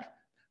black.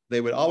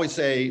 They would always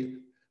say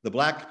the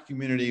black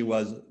community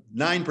was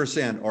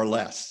 9% or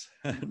less,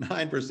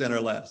 9%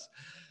 or less.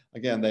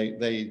 Again,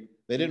 they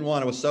didn't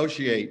want to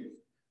associate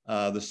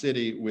the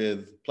city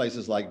with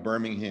places like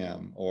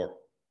Birmingham or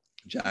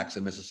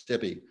Jackson,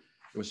 Mississippi.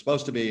 It was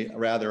supposed to be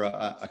rather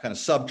a kind of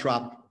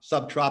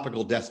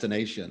subtropical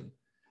destination.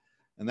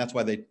 And that's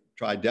why they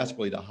tried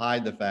desperately to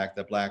hide the fact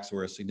that blacks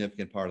were a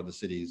significant part of the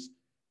city's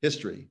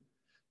history.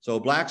 So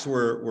blacks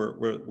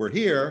were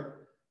here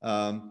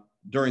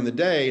during the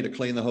day to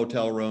clean the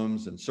hotel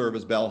rooms and serve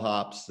as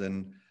bellhops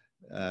and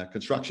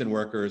construction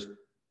workers,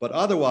 but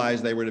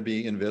otherwise they were to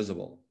be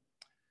invisible.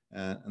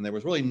 And there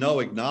was really no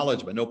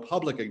acknowledgement, no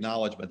public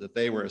acknowledgement that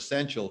they were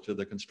essential to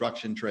the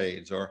construction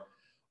trades or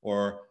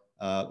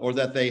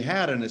that they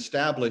had an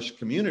established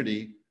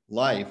community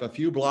life a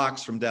few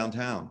blocks from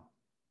downtown.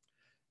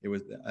 It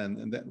was,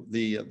 and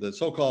the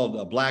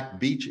so-called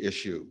Black Beach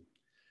issue,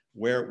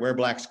 where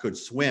blacks could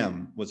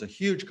swim, was a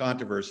huge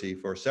controversy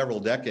for several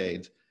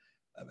decades.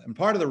 And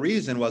part of the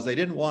reason was they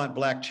didn't want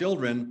black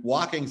children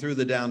walking through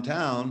the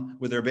downtown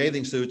with their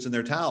bathing suits and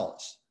their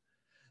towels.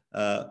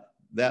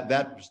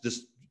 That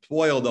just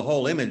spoiled the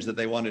whole image that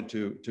they wanted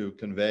to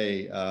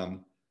convey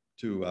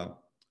to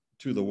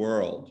the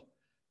world.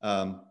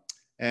 After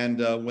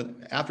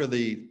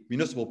the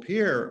municipal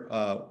pier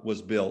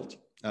was built,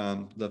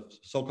 the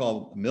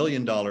so-called $1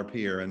 million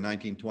pier in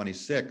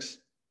 1926,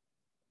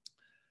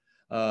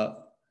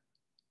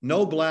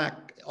 no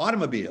black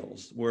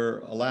automobiles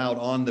were allowed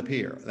on the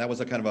pier. That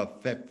was a kind of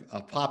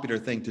a popular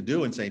thing to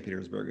do in St.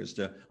 Petersburg, is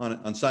to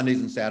on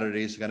Sundays and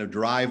Saturdays to kind of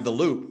drive the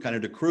loop, kind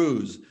of to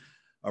cruise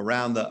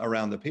around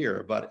the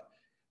pier. But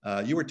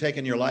you were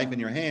taking your life in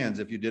your hands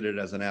if you did it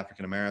as an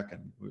African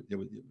American. It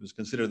was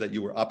considered that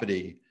you were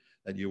uppity,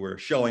 that you were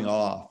showing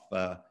off.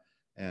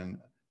 And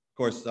of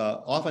course,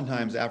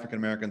 oftentimes African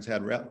Americans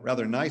had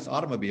rather nice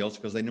automobiles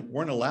because they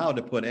weren't allowed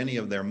to put any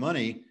of their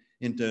money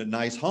into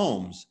nice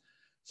homes.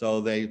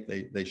 So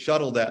they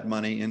shuttled that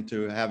money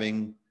into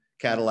having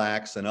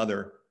Cadillacs and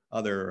other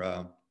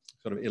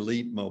sort of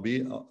elite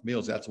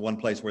mobiles. That's one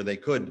place where they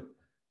could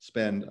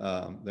spend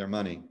their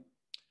money.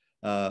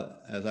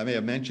 As I may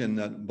have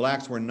mentioned,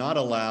 blacks were not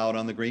allowed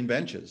on the green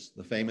benches,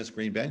 the famous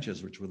green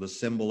benches, which were the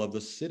symbol of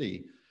the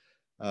city.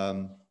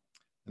 And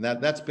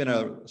that's been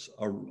a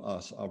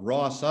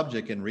raw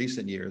subject in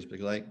recent years,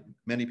 because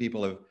many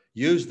people have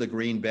used the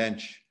green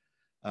bench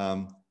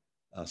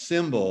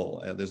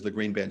symbol. There's the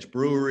Green Bench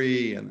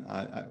Brewery, and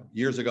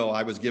years ago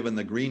I was given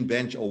the Green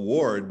Bench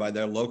Award by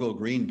their local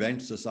Green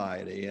Bench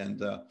Society.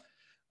 And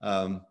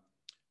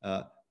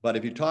but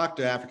if you talk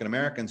to African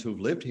Americans who've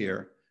lived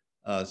here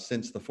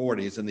since the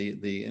 40s, and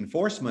the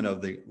enforcement of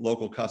the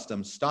local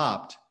customs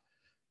stopped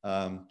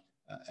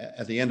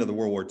at the end of the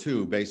World War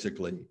II,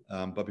 basically.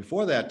 But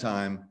before that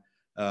time,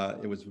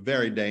 it was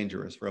very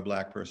dangerous for a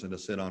black person to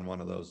sit on one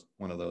of those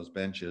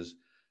benches.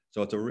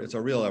 So it's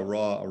a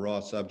raw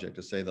subject,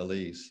 to say the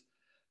least.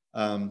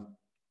 There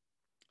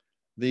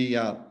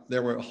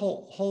were a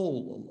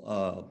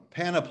whole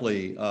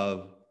panoply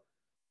of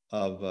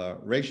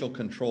racial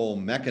control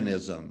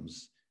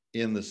mechanisms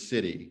in the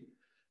city.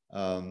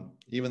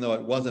 Even though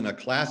it wasn't a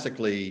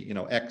classically,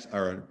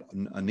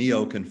 a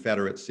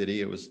neo-Confederate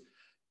city, it was,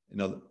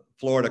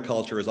 Florida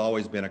culture has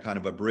always been a kind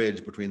of a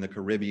bridge between the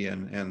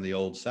Caribbean and the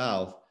Old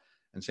South,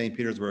 and St.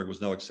 Petersburg was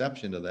no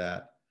exception to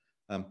that.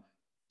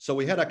 So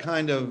we had a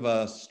kind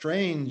of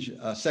strange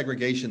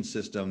segregation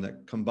system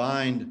that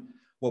combined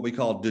what we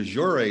call de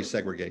jure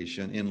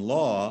segregation in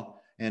law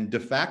and de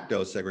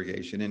facto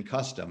segregation in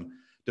custom.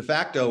 De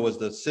facto was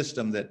the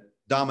system that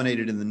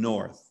dominated in the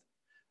North.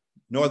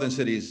 northern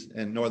cities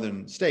and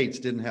northern states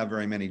didn't have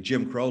very many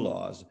Jim Crow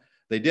laws.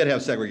 They did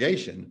have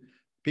segregation.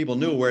 People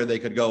knew where they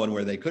could go and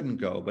where they couldn't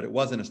go, but it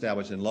wasn't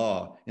established in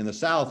law. In the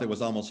South, it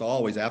was almost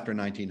always, after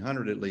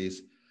 1900 at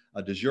least,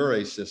 a de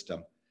jure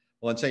system.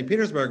 Well, in St.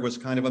 Petersburg was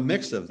kind of a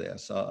mix of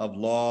this, of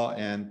law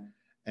and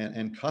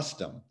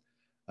custom.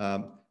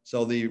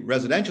 So the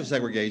residential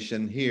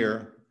segregation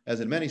here, as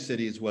in many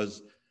cities,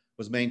 was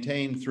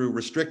maintained through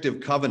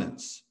restrictive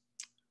covenants,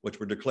 which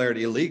were declared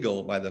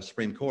illegal by the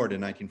Supreme Court in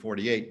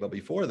 1948. But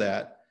before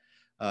that,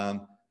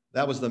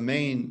 that was the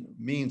main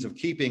means of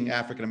keeping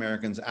African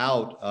Americans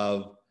out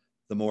of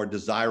the more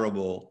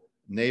desirable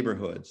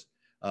neighborhoods.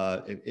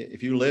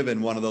 If you live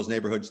in one of those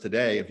neighborhoods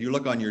today, if you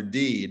look on your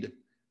deed,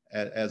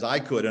 as I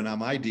could, and on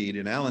my deed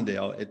in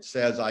Allendale, it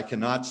says I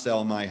cannot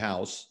sell my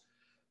house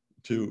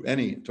to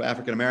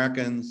African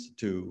Americans,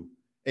 to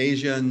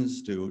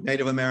Asians, to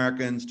Native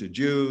Americans, to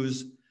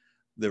Jews.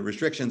 The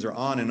restrictions are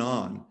on and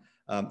on.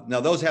 Now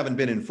those haven't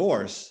been in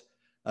force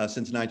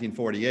since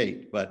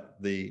 1948, but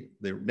the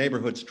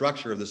neighborhood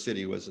structure of the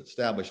city was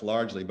established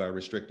largely by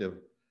restrictive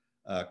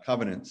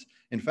covenants.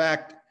 In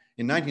fact,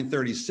 in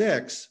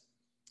 1936,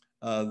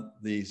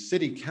 the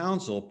city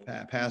council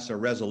passed a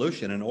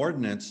resolution, an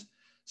ordinance,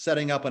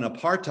 setting up an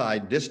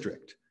apartheid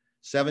district,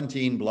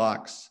 17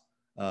 blocks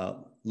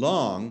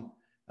long,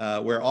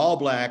 where all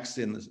blacks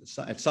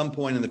at some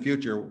point in the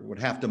future would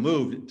have to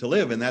move to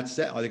live in that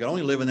set, or they could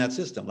only live in that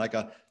system, like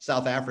a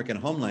South African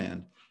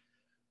homeland.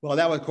 Well,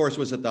 that of course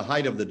was at the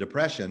height of the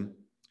Depression,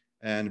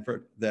 and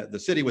the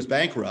city was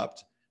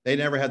bankrupt. They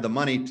never had the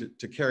money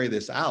to carry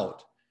this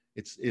out.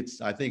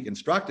 It's I think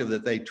instructive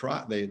that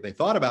they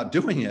thought about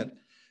doing it,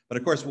 but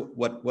of course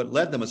what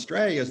led them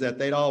astray is that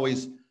they'd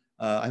always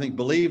I think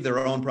believed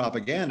their own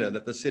propaganda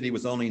that the city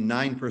was only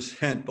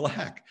 9%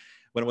 black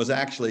when it was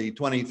actually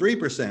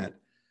 23%.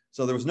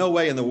 So there was no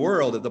way in the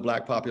world that the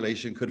black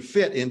population could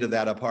fit into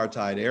that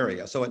apartheid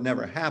area. So it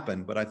never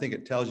happened, but I think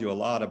it tells you a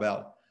lot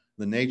about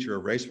the nature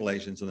of race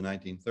relations in the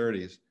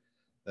 1930s,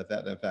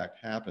 that in fact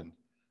happened.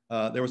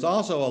 There was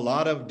also a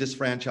lot of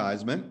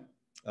disfranchisement,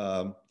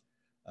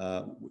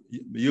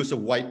 use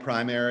of white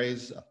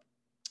primaries,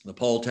 the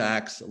poll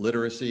tax,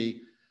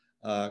 literacy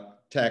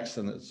tax,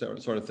 and that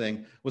sort of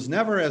thing was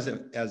never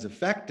as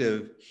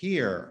effective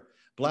here.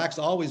 Blacks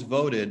always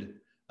voted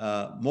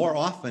more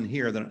often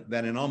here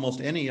than in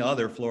almost any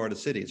other Florida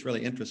city. It's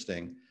really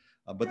interesting.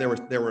 But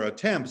there were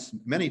attempts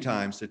many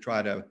times to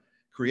try to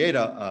create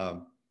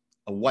a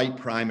white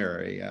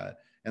primary.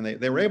 And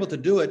they were able to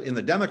do it in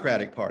the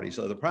Democratic Party.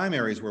 So the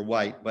primaries were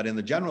white, but in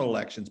the general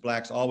elections,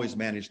 blacks always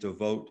managed to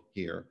vote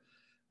here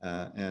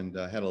and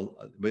had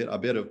a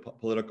bit of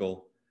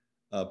political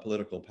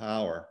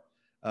power.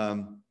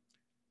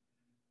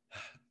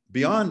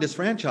 Beyond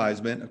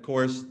disfranchisement, of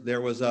course,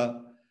 there was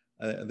the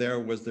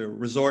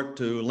resort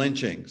to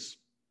lynchings,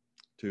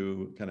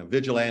 to kind of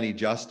vigilante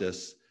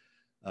justice,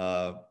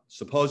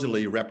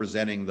 supposedly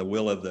representing the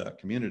will of the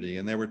community.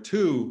 And there were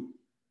two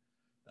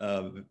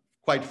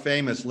quite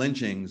famous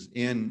lynchings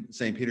in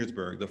St.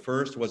 Petersburg. The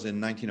first was in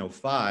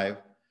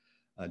 1905.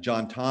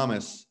 John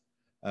Thomas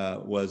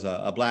was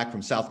a black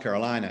from South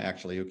Carolina,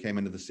 actually, who came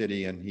into the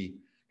city, and he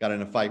got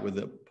in a fight with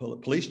the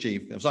police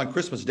chief. It was on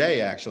Christmas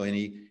Day, actually, and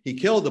he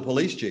killed the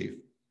police chief.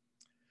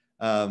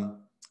 And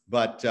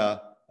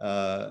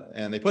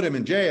they put him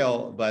in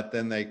jail, but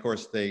then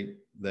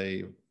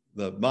the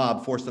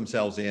mob forced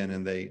themselves in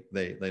and they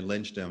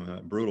lynched him,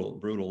 a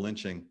brutal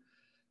lynching.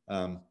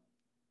 9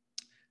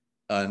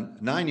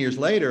 years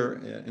later,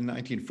 in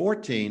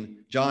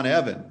 1914, John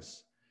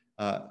Evans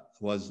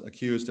was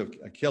accused of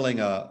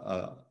killing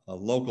a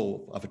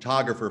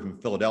photographer from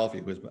Philadelphia,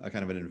 who was a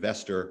kind of an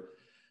investor.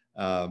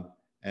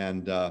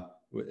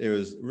 It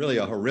was really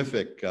a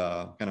horrific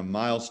kind of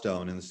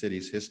milestone in the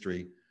city's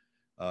history.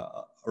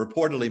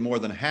 Reportedly, more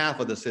than half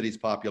of the city's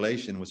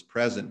population was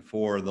present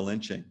for the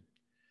lynching,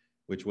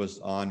 which was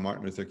on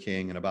Martin Luther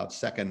King and about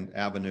 2nd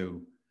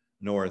Avenue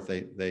North.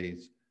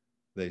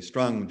 They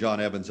strung John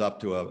Evans up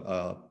to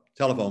a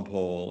telephone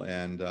pole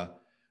and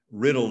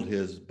riddled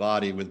his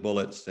body with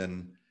bullets,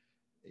 and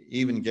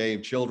even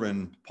gave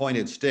children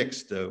pointed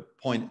sticks to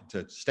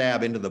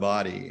stab into the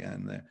body.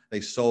 And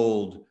they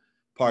sold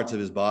parts of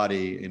his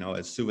body, you know,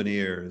 as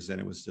souvenirs, and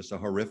it was just a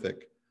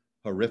horrific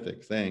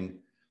thing.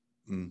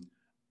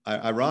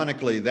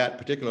 Ironically, that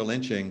particular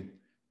lynching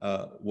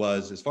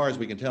was, as far as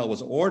we can tell,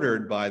 was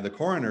ordered by the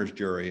coroner's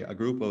jury, a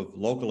group of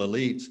local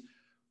elites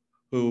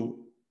who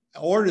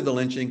ordered the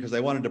lynching because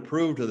they wanted to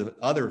prove to the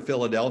other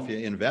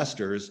Philadelphia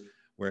investors,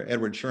 where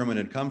Edward Sherman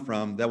had come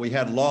from, that we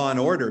had law and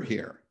order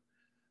here,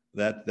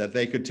 that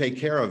they could take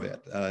care of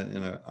it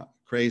in a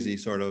crazy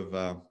sort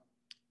of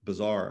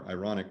bizarre,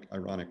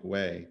 ironic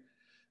way.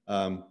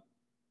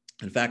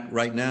 In fact,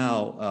 right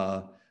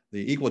now,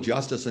 the Equal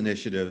Justice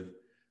Initiative,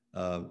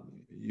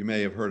 you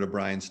may have heard of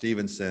Brian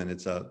Stevenson.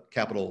 It's a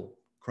capital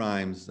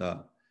crimes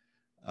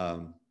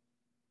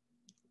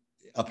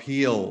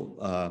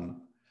appeal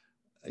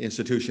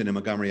institution in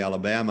Montgomery,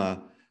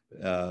 Alabama,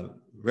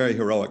 very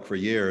heroic for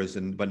years.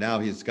 But now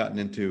he's gotten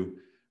into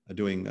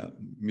doing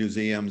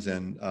museums,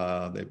 and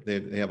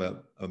they have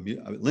a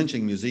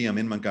lynching museum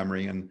in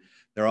Montgomery, and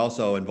they're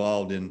also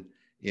involved in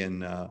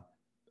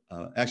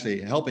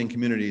actually helping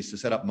communities to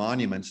set up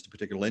monuments to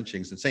particular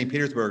lynchings. And St.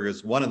 Petersburg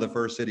is one of the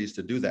first cities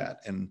to do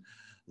that. And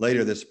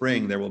later this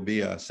spring, there will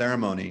be a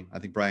ceremony. I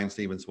think Brian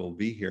Stevens will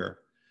be here.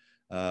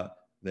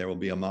 There will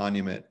be a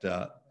monument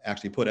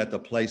actually put at the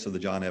place of the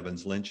John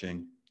Evans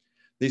lynching.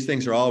 These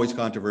things are always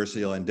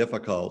controversial and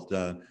difficult.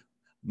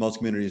 Most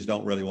communities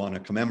don't really want to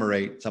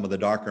commemorate some of the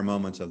darker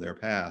moments of their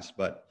past,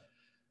 but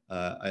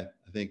I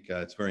think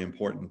it's very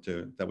important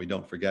that we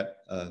don't forget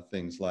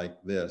things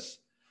like this.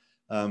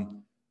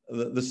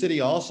 The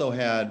city also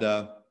had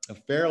a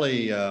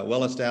fairly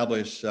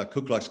well-established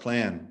Ku Klux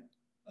Klan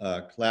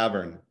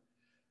clavern,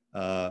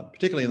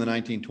 particularly in the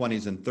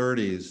 1920s and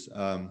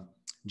 30s.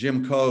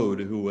 Jim Code,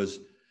 who was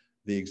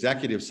the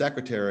executive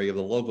secretary of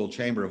the local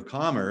Chamber of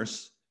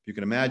Commerce, if you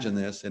can imagine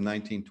this, in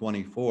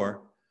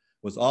 1924,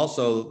 was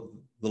also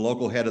the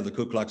local head of the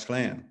Ku Klux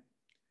Klan.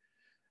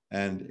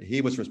 And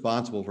he was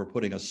responsible for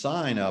putting a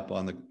sign up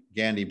on the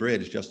Gandy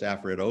Bridge just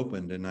after it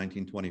opened in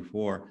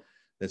 1924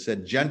 that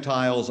said,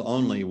 "Gentiles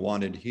only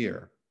wanted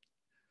here.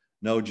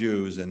 No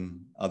Jews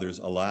and others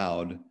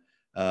allowed."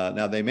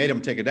 Now they made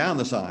him take it down,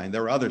 the sign.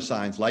 There were other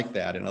signs like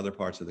that in other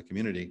parts of the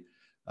community.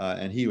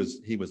 And he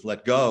was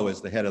let go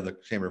as the head of the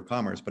Chamber of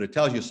Commerce, but it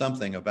tells you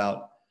something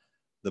about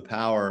the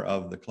power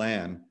of the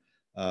Klan.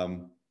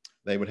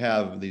 They would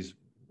have these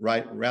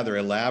rather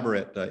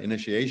elaborate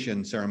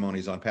initiation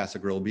ceremonies on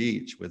Pass-a-Grille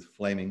Beach with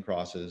flaming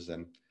crosses,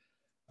 and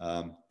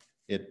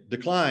it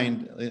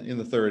declined in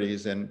the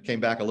 30s and came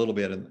back a little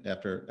bit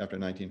after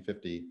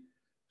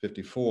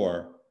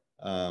 1954.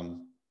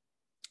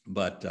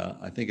 But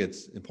I think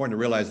it's important to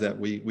realize that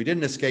we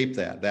didn't escape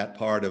that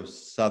part of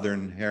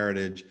Southern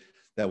heritage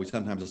that we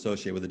sometimes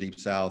associate with the Deep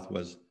South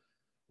was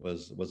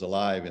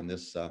alive in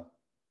this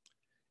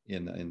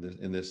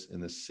in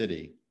this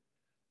city.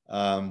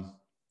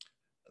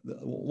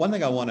 One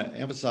thing I want to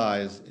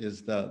emphasize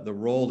is the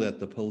role that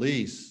the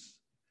police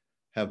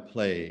have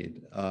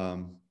played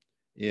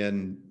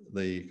in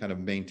the kind of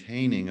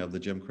maintaining of the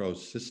Jim Crow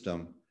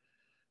system.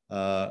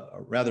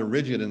 Rather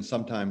rigid and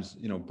sometimes,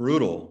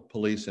 brutal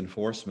police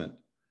enforcement,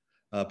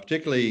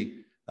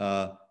 particularly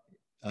from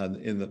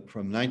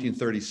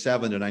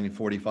 1937 to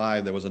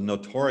 1945, there was a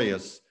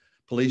notorious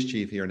police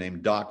chief here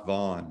named Doc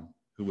Vaughn,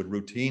 who would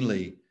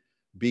routinely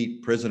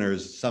beat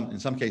prisoners, in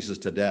some cases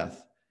to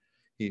death.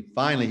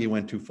 Finally, he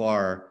went too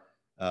far,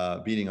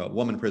 beating a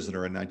woman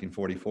prisoner in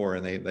 1944,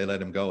 and they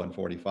let him go in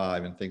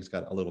 45, and things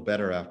got a little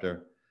better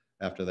after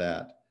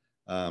that.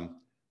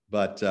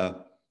 But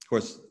of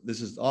course, this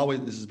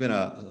has been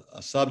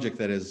a subject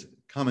that has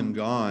come and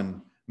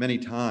gone many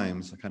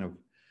times, kind of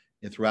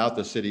throughout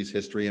the city's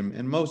history,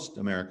 and most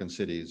American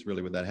cities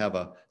really that have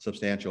a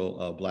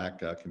substantial Black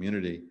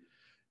community.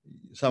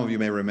 Some of you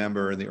may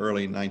remember in the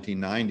early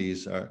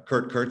 1990s,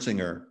 Kurt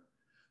Kurtzinger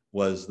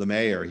was the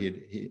mayor.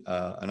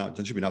 Not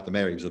the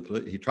mayor.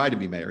 He tried to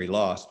be mayor. He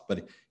lost,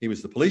 but he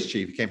was the police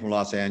chief. He came from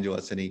Los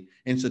Angeles, and he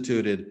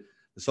instituted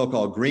the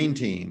so-called green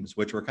teams,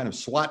 which were kind of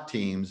SWAT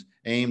teams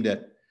aimed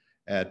at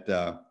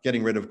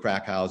getting rid of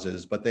crack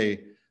houses. But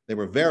they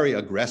were very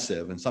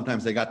aggressive, and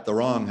sometimes they got the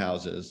wrong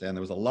houses, and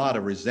there was a lot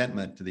of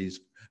resentment to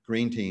these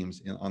green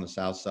teams on the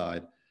South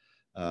Side.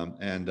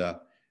 In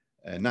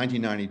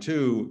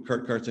 1992,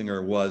 Kurt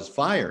Kurtzinger was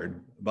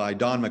fired by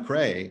Don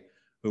McRae,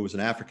 who was an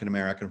African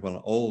American from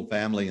an old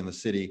family in the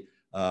city,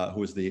 who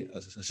was the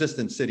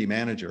assistant city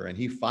manager, and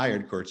he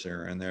fired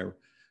Kurtzinger, and there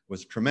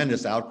was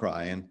tremendous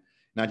outcry. In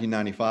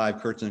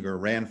 1995, Kurtzinger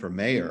ran for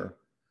mayor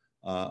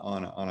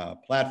on a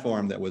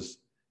platform that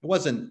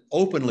wasn't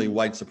openly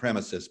white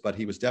supremacist, but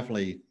he was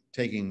definitely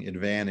taking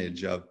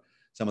advantage of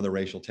some of the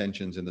racial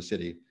tensions in the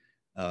city.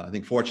 I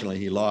think fortunately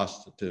he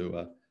lost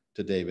to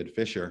David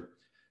Fisher.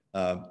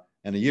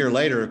 And a year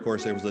later, of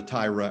course, there was the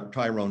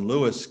Tyrone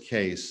Lewis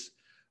case,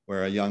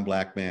 where a young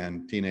Black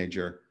man,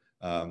 teenager,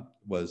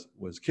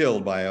 was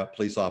killed by a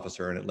police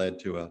officer, and it led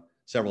to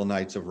several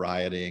nights of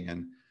rioting,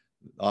 and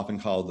often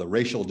called the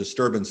racial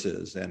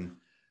disturbances. And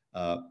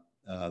it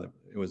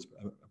was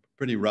a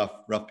pretty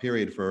rough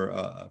period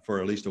for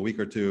at least a week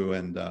or two.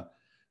 And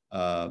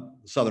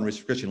Southern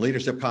Christian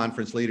Leadership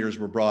Conference leaders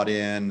were brought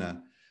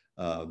in.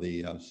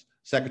 The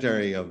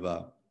secretary of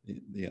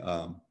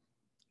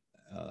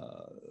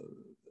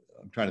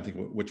I'm trying to think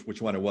which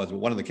one it was, but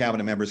one of the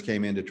cabinet members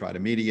came in to try to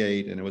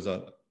mediate, and it was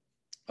a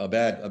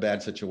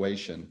bad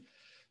situation.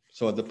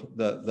 So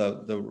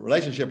the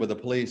relationship with the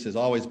police has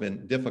always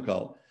been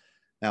difficult.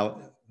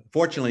 Now,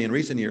 fortunately, in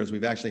recent years,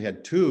 we've actually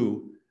had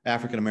two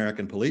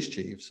African-American police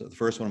chiefs. So the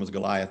first one was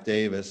Goliath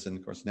Davis, and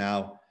of course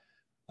now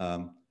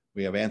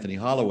we have Anthony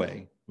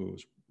Holloway, who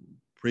was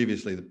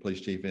previously the police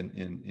chief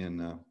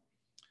in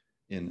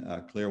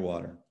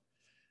Clearwater.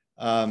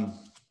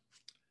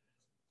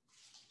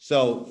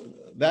 So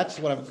that's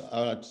what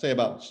I would say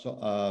about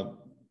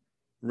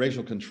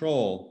racial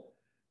control.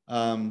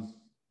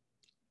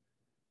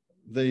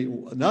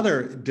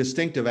 Another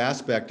distinctive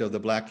aspect of the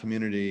Black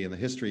community and the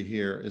history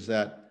here is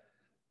that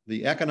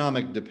the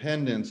economic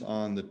dependence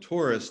on the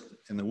tourist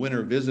and the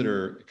winter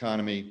visitor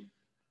economy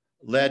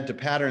led to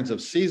patterns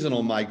of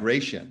seasonal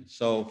migration.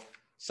 So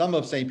some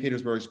of St.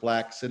 Petersburg's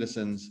Black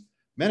citizens,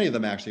 many of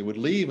them actually, would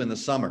leave in the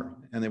summer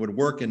and they would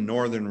work in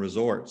northern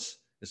resorts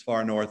as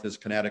far north as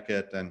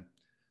Connecticut and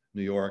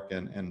New York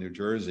and New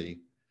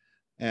Jersey.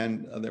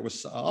 And there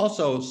was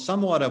also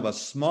somewhat of a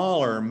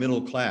smaller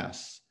middle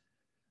class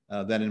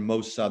than in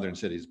most southern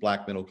cities,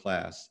 Black middle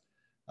class.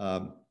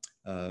 Although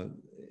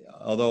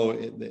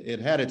it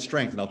had its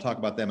strength, and I'll talk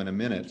about them in a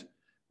minute.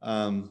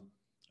 And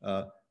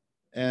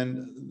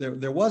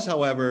there was,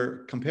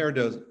 however, compared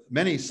to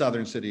many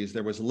southern cities,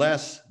 there was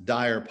less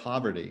dire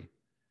poverty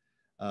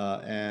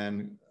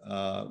and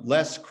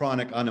less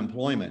chronic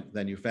unemployment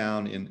than you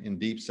found in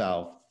deep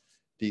South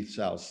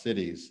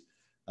cities.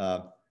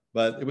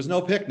 But it was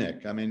no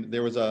picnic. I mean,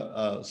 there was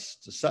a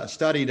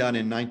study done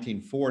in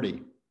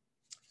 1940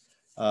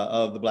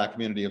 of the Black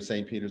community of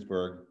St.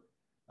 Petersburg.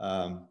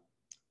 And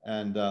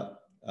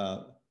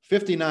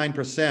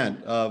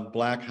 59% of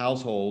Black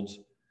households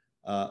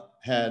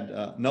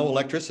had no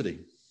electricity.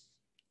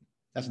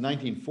 That's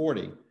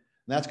 1940. And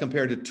that's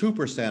compared to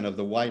 2% of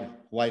the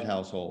white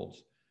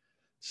households.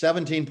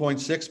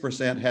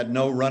 17.6% had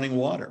no running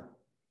water,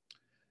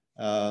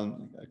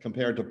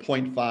 compared to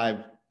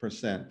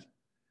 0.5%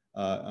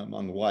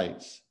 among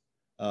whites.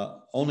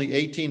 Only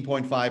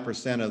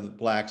 18.5% of the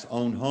Blacks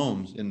owned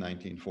homes in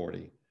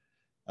 1940.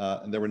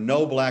 And there were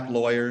no Black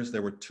lawyers.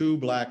 There were 2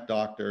 Black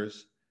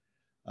doctors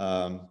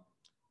in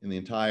the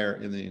entire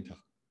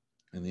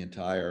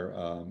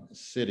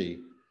city.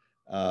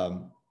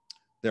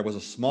 There was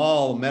a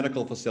small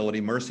medical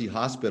facility, Mercy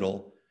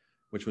Hospital,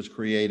 which was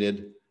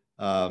created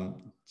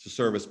to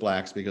service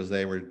Blacks because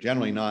they were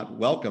generally not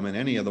welcome in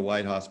any of the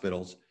white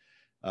hospitals.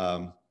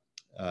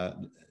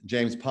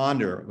 James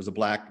Ponder was a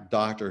Black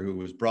doctor who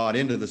was brought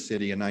into the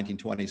city in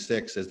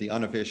 1926 as the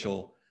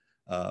unofficial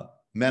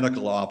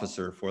medical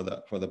officer for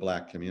the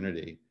Black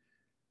community.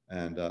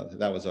 And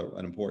that was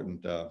an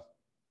important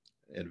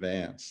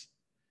advance.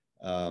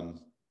 It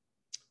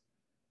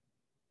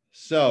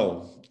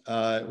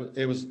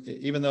was,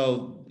 even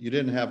though you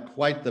didn't have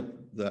quite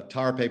the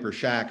tar paper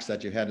shacks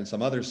that you had in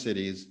some other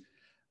cities,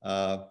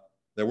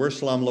 there were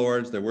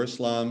slumlords, there were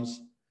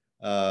slums.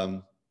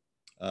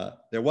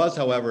 There was,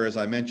 however, as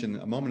I mentioned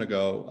a moment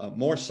ago,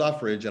 more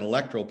suffrage and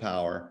electoral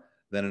power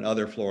than in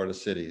other Florida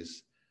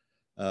cities.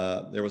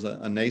 There was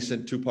a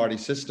nascent 2-party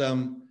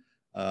system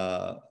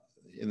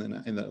in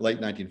the late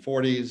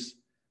 1940s.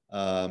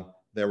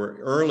 There were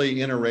early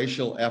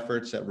interracial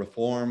efforts at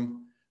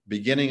reform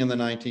beginning in the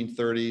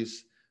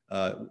 1930s,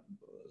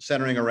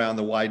 centering around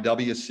the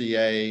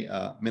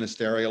YWCA,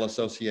 ministerial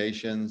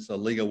associations, the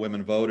League of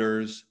Women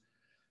Voters.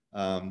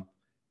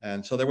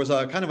 And so there was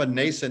a kind of a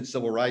nascent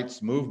civil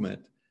rights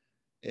movement.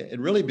 It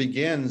really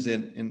begins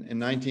in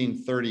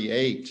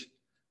 1938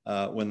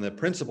 when the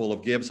principal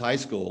of Gibbs High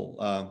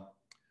School,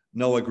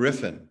 Noah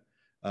Griffin,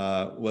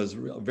 was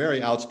a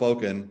very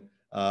outspoken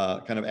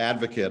kind of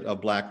advocate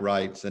of Black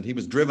rights, and he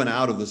was driven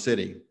out of the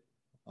city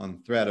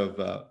on threat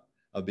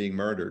of being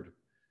murdered,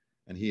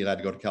 and he had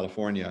to go to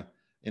California.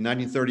 In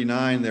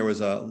 1939, there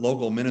was a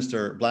local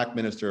minister, Black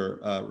minister,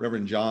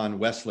 Reverend John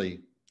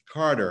Wesley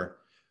Carter,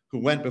 who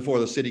went before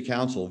the city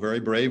council very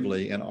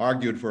bravely and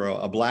argued for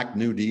a Black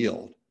New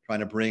Deal,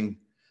 trying to bring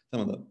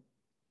some of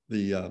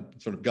the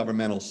sort of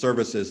governmental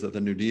services that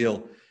the New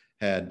Deal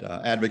had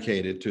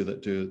advocated to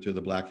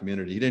the Black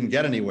community. He didn't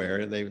get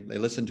anywhere. They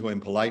listened to him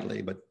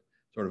politely, but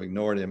sort of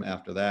ignored him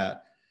after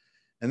that.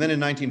 And then in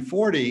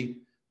 1940,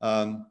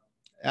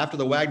 after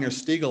the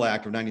Wagner-Steagall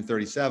Act of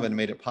 1937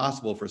 made it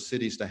possible for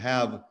cities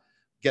to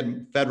get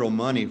federal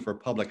money for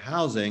public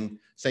housing,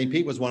 St.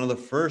 Pete was one of the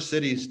first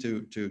cities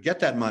to get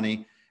that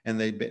money, and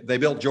they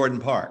built Jordan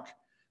Park.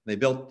 They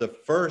built the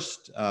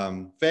first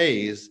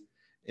phase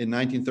in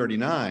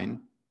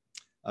 1939,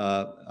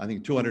 I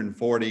think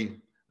 240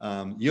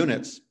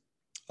 units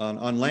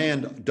on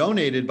land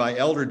donated by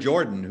Elder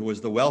Jordan, who was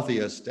the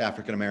wealthiest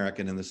African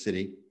American in the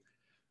city,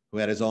 who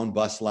had his own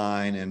bus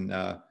line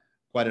and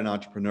quite an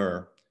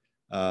entrepreneur.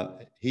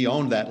 He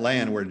owned that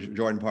land where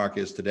Jordan Park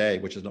is today,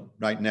 which is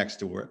right next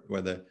to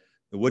where the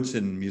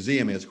Woodson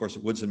Museum is. Of course, the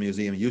Woodson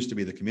Museum used to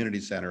be the community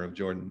center of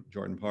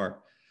Jordan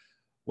Park.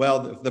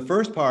 Well, the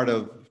first part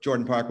of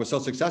Jordan Park was so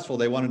successful,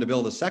 they wanted to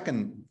build a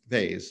second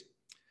phase.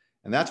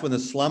 And that's when the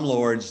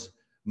slumlords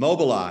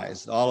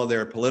mobilized all of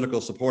their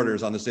political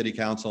supporters on the city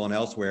council and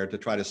elsewhere to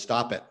try to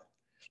stop it.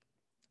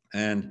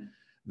 And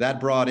that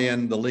brought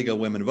in the League of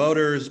Women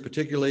Voters,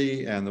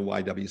 particularly, and the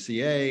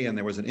YWCA, and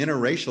there was an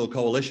interracial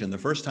coalition, the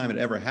first time it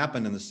ever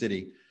happened in the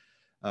city.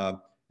 And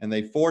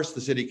they forced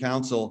the city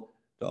council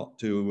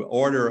to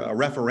order a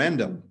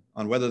referendum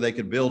on whether they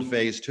could build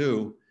phase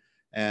 2.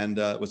 And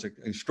it was an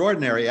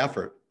extraordinary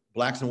effort,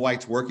 Blacks and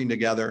whites working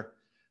together,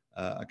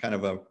 a kind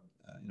of a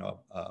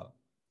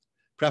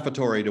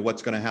prefatory to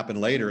what's going to happen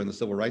later in the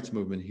civil rights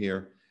movement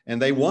here.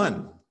 And they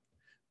won.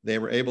 They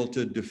were able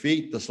to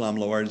defeat the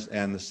slumlords,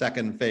 and the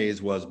second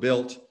phase was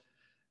built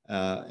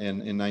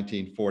in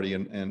 1940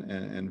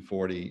 and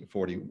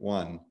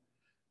 41.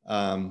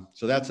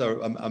 So that's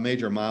a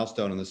major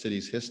milestone in the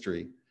city's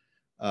history.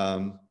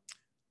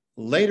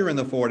 Later in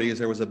the 40s,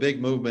 there was a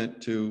big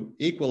movement to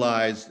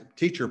equalize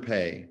teacher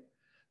pay.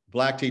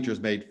 Black teachers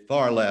made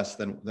far less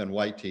than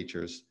white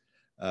teachers.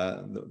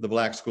 The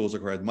black schools,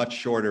 of course, had much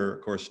shorter,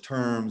 of course,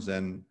 terms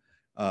and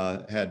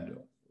had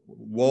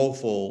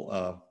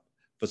woeful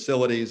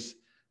facilities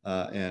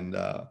and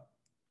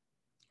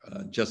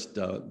just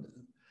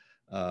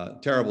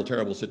terrible,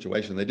 terrible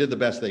situation. They did the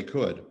best they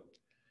could.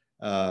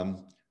 And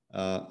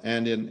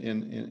in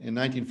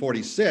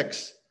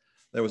 1946,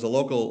 there was a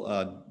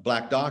local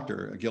black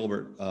doctor,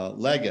 Gilbert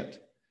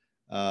Leggett,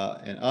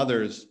 and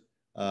others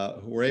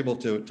who were able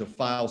to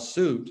file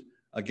suit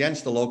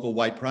against the local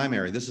white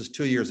primary. This is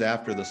 2 years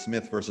after the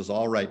Smith versus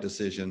Allwright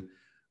decision,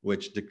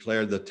 which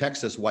declared the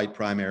Texas white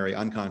primary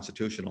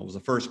unconstitutional. It was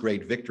the first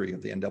great victory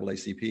of the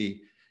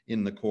NAACP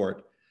in the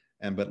court.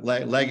 But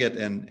Leggett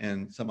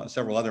and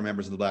several other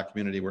members of the black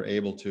community were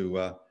able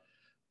to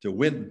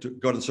win, to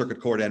go to the circuit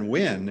court and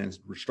win and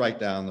strike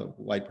down the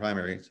white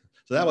primary.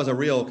 So that was a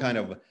real kind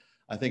of,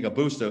 I think, a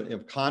boost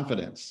of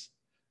confidence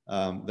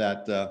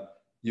that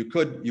you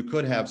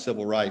could have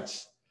civil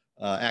rights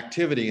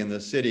activity in the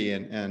city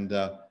and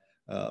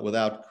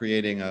without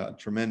creating a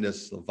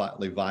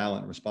tremendously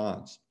violent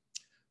response.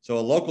 So a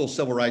local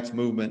civil rights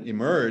movement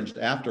emerged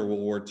after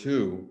World War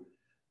II.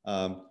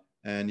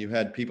 And you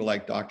had people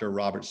like Dr.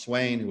 Robert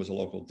Swain, who was a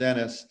local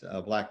dentist,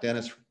 a black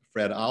dentist,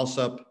 Fred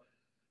Alsop,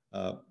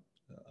 a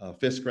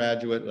Fisk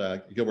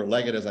graduate, Gilbert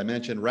Leggett, as I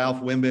mentioned,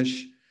 Ralph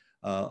Wimbish,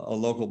 a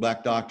local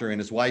black doctor, and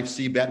his wife,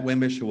 C. Bet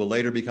Wimbish, who will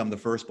later become the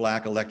first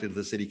black elected to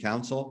the city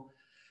council.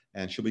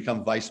 And she'll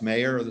become vice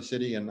mayor of the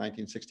city in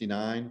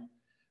 1969.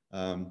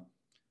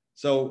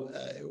 So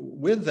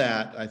with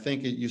that, I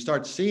think you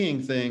start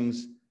seeing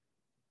things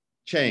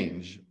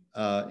change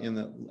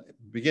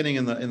beginning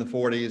in the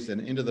 40s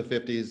and into the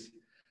 50s,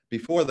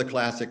 before the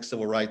classic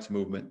civil rights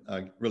movement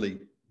really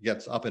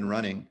gets up and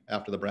running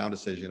after the Brown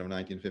decision of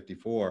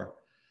 1954.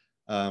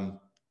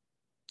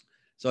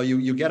 So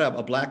you get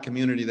a black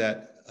community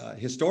that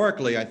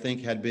historically, I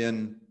think, had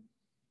been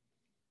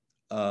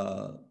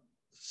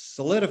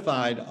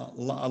solidified a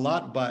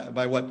lot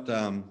by what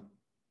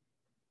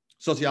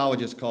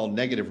sociologists call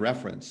negative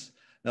reference.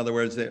 In other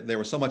words, there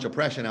was so much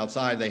oppression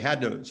outside, they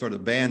had to sort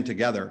of band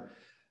together.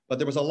 But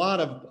there was a lot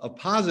of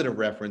positive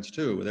reference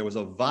too. There was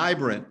a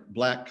vibrant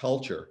black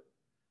culture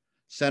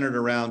centered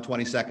around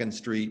 22nd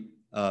Street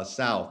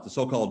South, the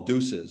so-called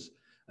Deuces.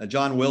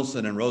 John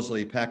Wilson and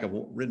Rosalie Peck have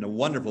written a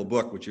wonderful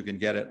book, which you can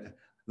get at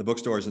the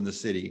bookstores in the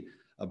city,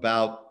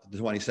 about the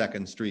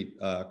 22nd Street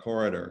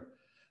corridor.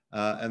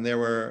 And there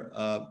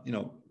were,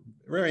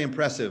 very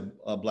impressive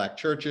black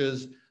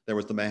churches. There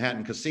was the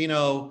Manhattan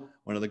Casino,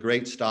 one of the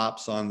great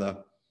stops on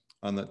the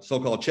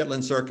so-called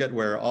Chitlin circuit,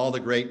 where all the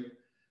great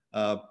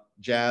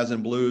jazz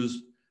and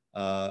blues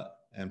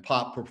and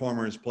pop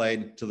performers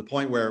played, to the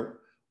point where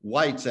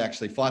whites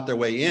actually fought their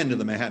way into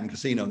the Manhattan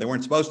Casino. They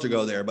weren't supposed to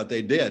go there, but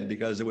they did,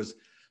 because it was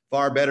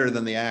far better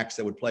than the acts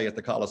that would play at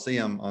the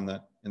Coliseum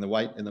in the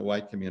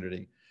white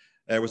community.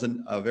 There was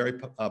a very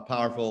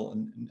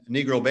powerful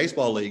Negro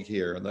baseball league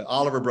here. The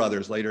Oliver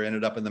brothers later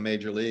ended up in the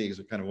major leagues,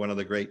 kind of one of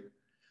the great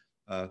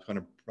kind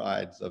of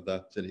prides of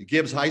the city.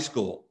 Gibbs High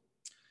School,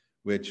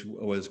 which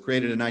was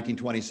created in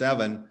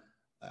 1927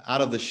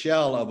 out of the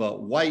shell of a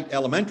white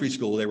elementary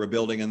school they were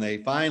building, and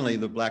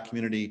the black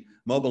community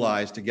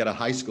mobilized to get a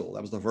high school.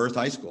 That was the first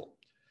high school.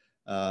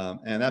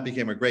 And that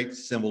became a great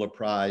symbol of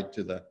pride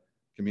to the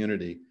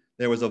community.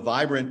 There was a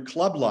vibrant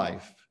club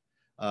life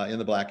in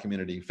the black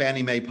community.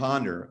 Fannie Mae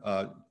Ponder,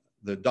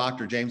 the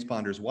Dr. James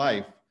Ponder's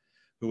wife,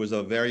 who was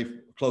a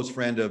very close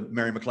friend of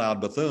Mary McLeod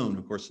Bethune,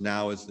 of course,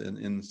 now is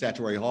in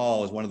Statuary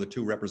Hall as one of the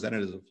two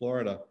representatives of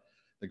Florida,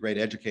 the great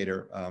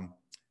educator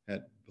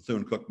at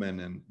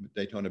Bethune-Cookman and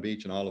Daytona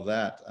Beach and all of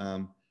that.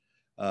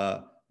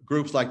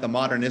 Groups like the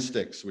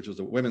Modernistics, which was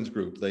a women's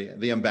group,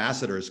 the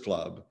Ambassadors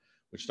Club,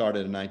 which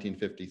started in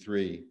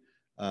 1953.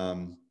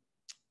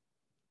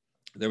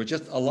 There was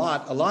just a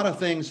lot of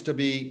things to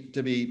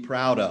be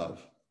proud of,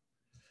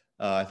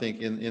 I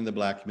think, in the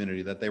black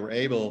community, that they were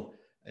able,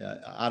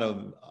 out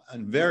of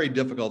very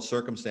difficult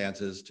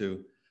circumstances,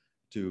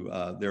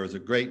 there was a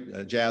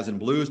great jazz and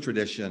blues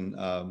tradition.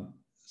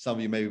 Some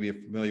of you may be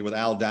familiar with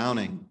Al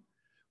Downing,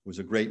 who was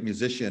a great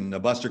musician,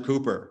 Buster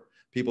Cooper,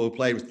 people who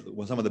played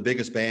with some of the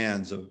biggest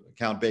bands of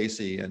Count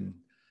Basie and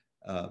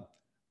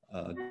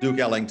Duke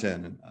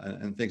Ellington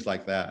and things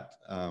like that.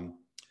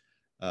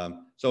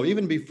 So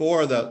even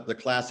before the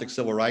classic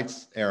civil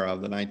rights era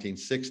of the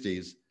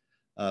 1960s,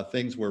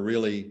 things were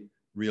really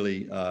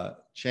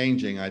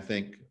changing, I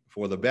think,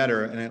 for the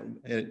better.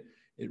 And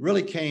it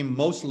really came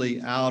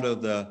mostly out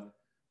of the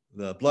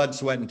blood,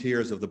 sweat, and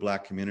tears of the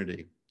black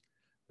community,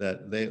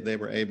 that they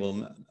were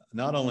able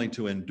not only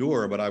to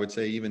endure, but I would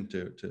say even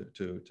to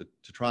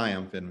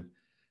triumph in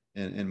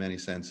many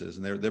senses.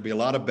 And there'll be a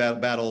lot of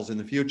battles in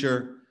the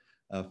future.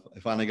 I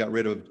finally got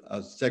rid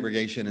of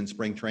segregation in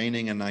spring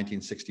training in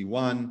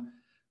 1961,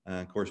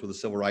 of course, with the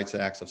Civil Rights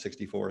Acts of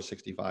 64,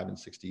 65, and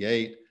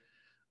 68.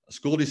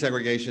 School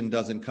desegregation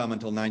doesn't come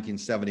until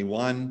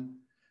 1971,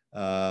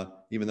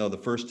 even though the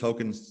first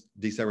token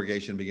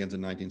desegregation begins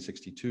in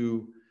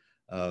 1962.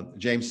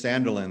 James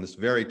Sanderlin, this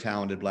very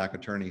talented Black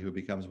attorney who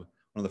becomes one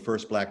of the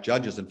first Black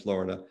judges in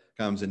Florida,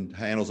 comes and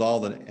handles all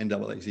the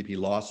NAACP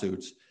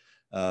lawsuits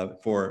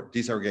for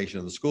desegregation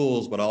of the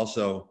schools, but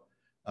also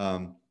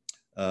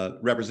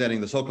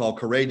representing the so-called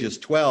Courageous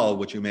 12,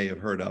 which you may have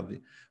heard of.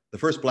 The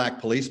first Black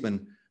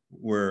policemen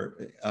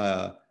were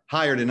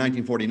hired in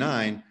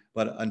 1949,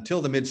 but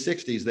until the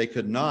mid-60s, they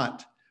could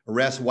not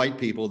arrest white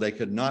people. They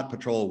could not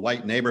patrol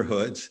white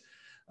neighborhoods.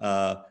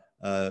 And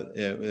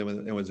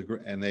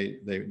they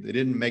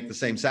didn't make the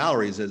same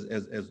salaries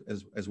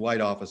as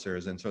white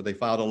officers. And so they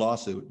filed a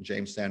lawsuit, and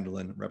James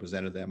Sanderlin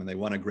represented them, and they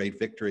won a great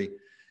victory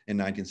in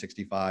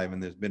 1965.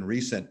 And there's been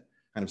recent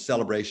kind of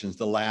celebrations.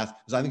 The last,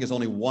 because I think it's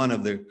only one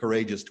of the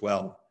Courageous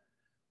 12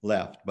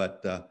 left,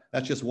 but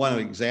that's just one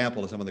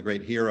example of some of the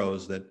great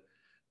heroes that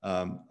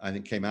I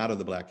think came out of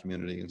the Black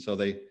community. And so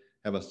they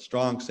have a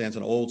strong sense,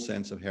 an old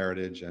sense of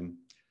heritage. And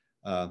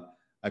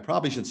I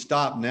probably should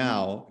stop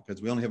now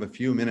because we only have a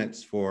few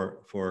minutes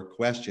for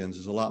questions.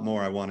 There's a lot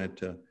more I wanted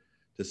to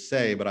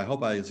say, but I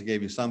hope I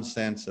gave you some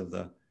sense of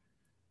the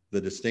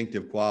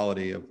distinctive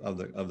quality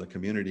of the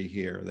community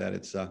here. That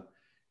it's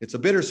a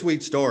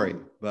bittersweet story,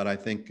 but I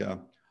think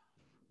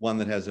one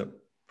that has a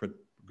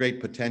great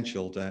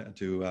potential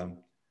to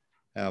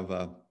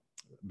have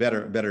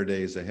better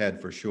days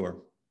ahead for sure.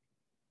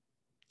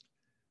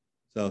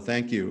 So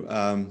thank you.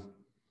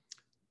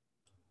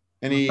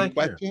 Any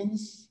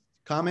questions?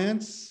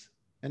 Comments?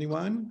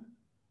 Anyone?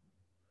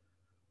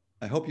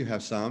 I hope you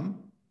have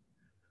some.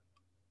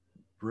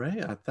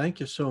 Ray, thank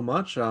you so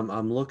much.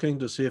 I'm looking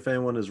to see if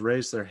anyone has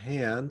raised their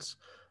hands.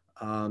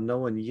 No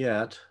one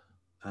yet,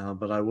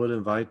 but I would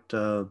invite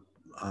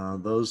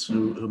those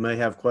who may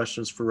have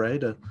questions for Ray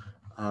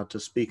to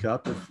speak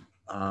up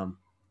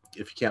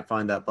if you can't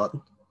find that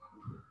button.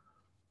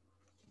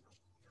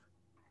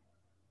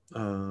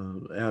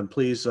 And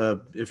please,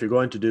 if you're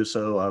going to do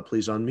so,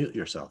 please unmute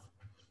yourself.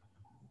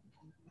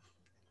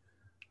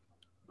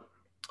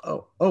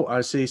 Oh,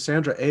 I see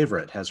Sandra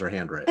Averett has her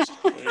hand raised.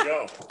 There you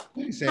go.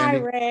 Hey, Sandy. Hi,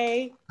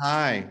 Ray.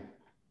 Hi.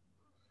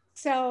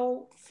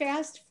 So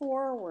fast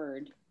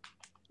forward,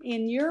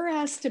 in your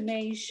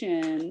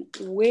estimation,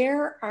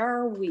 where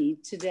are we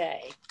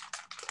today?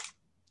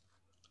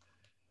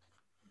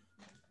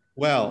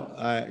 Well,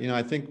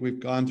 I think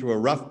we've gone through a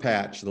rough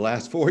patch the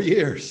last 4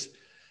 years.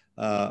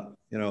 A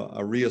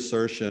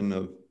reassertion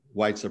of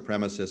white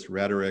supremacist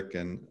rhetoric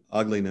and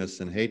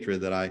ugliness and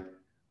hatred that I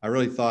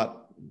really thought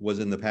was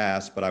in the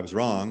past, but I was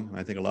wrong.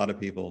 I think a lot of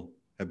people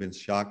have been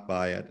shocked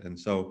by it. And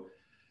so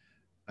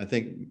I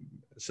think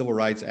civil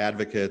rights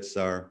advocates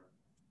are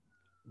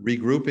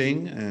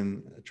regrouping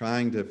and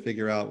trying to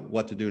figure out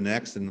what to do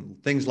next.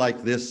 And things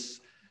like this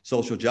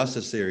social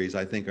justice series,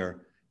 I think,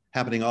 are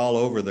happening all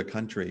over the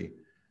country.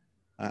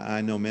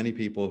 I know many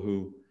people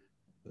who,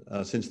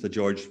 since the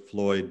George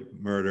Floyd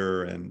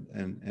murder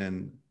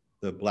and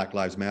the Black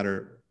Lives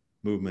Matter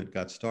movement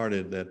got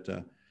started,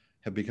 that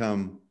have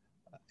become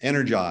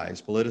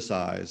energized,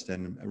 politicized,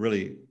 and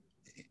really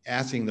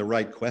asking the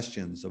right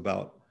questions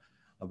about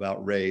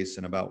race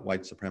and about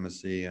white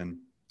supremacy.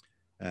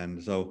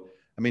 And so,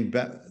 I mean,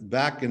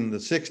 back in the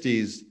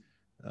 60s,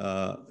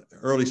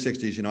 early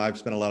 60s, I've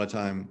spent a lot of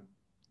time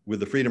with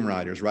the Freedom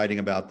Riders, writing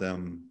about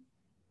them,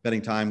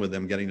 spending time with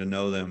them, getting to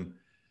know them.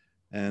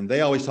 And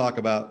they always talk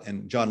about,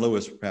 and John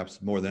Lewis,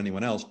 perhaps more than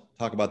anyone else,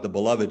 talk about the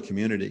beloved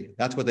community.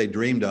 That's what they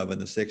dreamed of in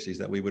the 60s,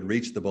 that we would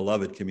reach the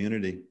beloved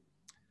community.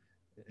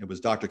 It was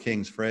Dr.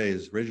 King's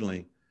phrase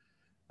originally.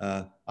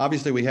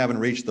 Obviously, we haven't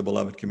reached the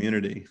beloved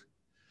community.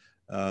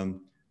 I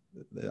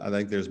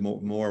think there's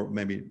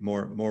maybe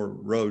more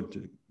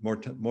road,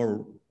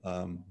 more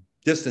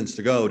distance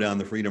to go down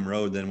the Freedom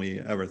Road than we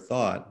ever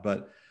thought.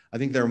 But I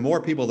think there are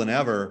more people than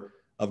ever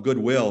of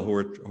goodwill who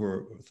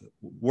are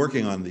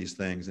working on these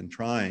things and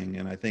trying.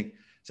 And I think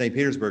St.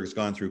 Petersburg has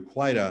gone through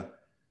quite a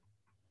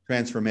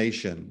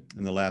transformation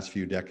in the last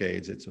few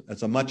decades.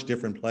 It's a much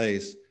different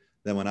place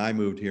than when I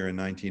moved here in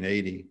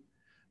 1980.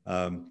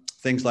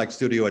 Things like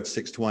Studio at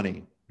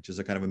 620, which is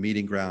a kind of a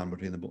meeting ground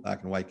between the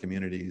Black and white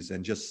communities,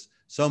 and just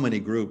so many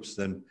groups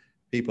and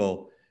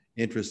people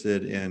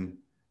interested in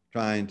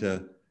trying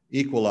to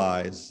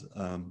equalize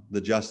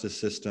the justice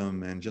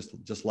system and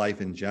just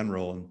life in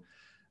general.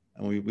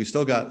 And we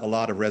still got a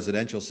lot of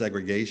residential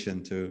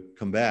segregation to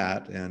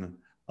combat and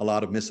a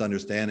lot of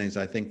misunderstandings.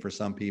 I think for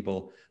some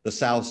people, the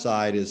South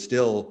Side is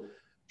still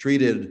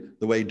treated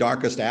the way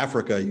darkest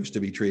Africa used to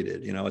be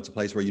treated. It's a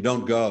place where you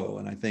don't go.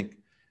 And I think,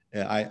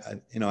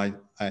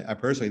 I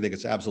personally think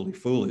it's absolutely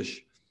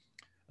foolish.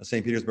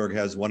 St. Petersburg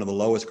has one of the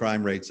lowest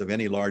crime rates of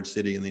any large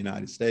city in the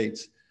United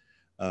States.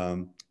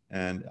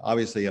 And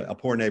obviously a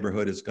poor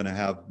neighborhood is going to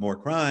have more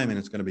crime and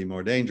it's going to be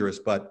more dangerous.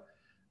 But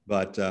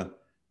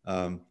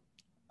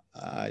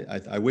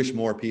I wish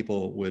more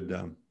people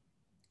would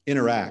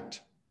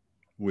interact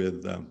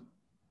with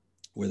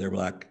their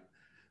Black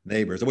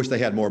neighbors. I wish they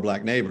had more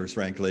Black neighbors,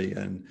 frankly.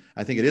 And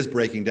I think it is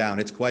breaking down.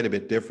 It's quite a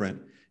bit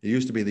different It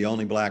used to be the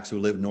only blacks who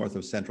lived north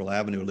of Central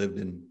Avenue lived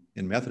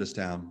in Methodist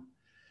Town.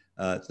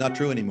 It's not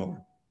true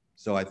anymore.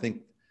 So I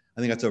think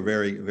that's a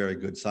very, very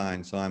good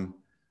sign. So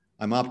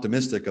I'm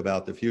optimistic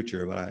about the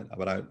future,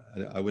 but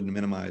I wouldn't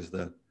minimize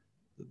the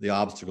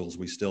obstacles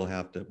we still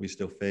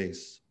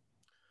face.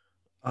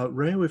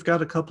 Ray, we've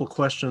got a couple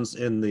questions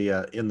in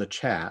the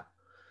chat.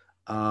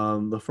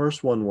 The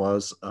first one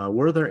was,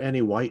 were there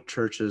any white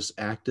churches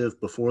active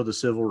before the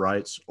civil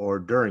rights or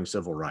during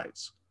civil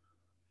rights?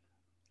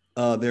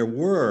 There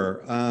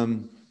were.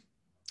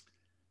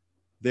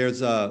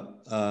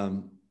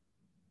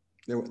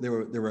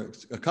 There were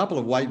a couple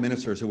of white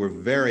ministers who were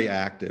very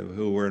active,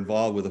 who were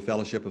involved with the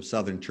Fellowship of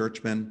Southern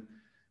Churchmen,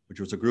 which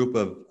was a group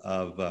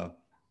of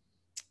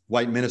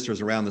white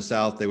ministers around the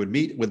South. They would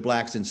meet with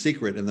blacks in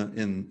secret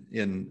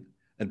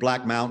at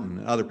Black Mountain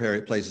and other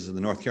places in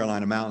the North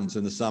Carolina mountains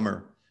in the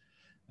summer.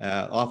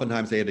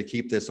 Oftentimes they had to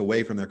keep this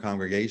away from their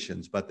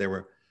congregations, but there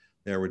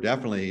were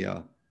definitely,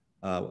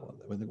 what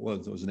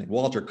was his name?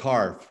 Walter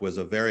Carf was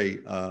a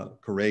very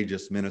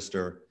courageous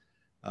minister,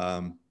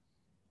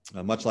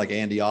 much like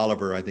Andy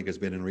Oliver, I think, has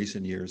been in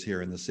recent years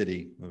here in the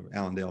city,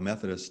 Allendale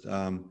Methodist,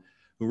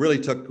 who really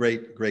took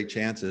great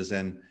chances.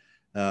 And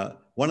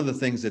one of the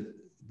things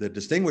that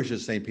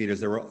distinguishes St. Peter's,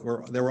 there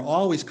were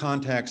always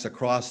contacts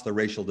across the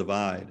racial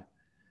divide.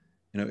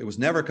 It was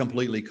never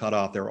completely cut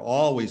off. There were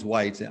always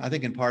whites, I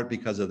think in part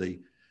because of the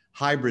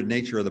hybrid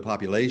nature of the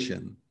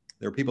population.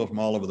 There were people from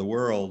all over the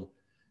world.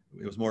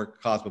 It was more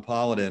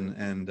cosmopolitan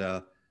and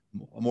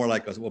more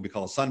like what we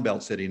call a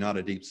Sunbelt city, not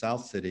a Deep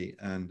South city.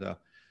 And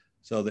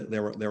so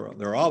there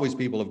were always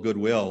people of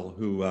goodwill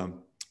who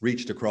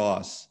reached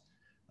across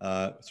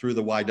through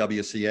the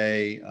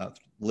YWCA,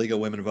 League of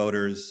Women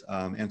Voters,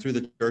 and through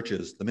the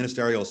churches. The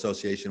Ministerial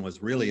Association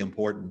was really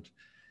important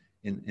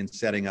in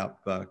setting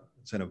up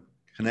sort of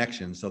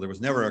connections. So there was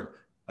never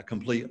a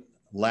complete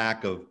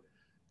lack of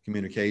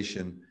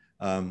communication.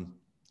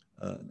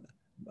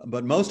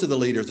 But most of the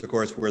leaders, of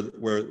course,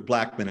 were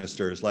black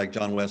ministers like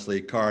John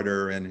Wesley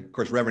Carter, and of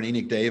course, Reverend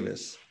Enoch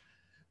Davis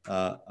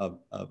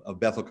of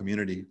Bethel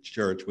Community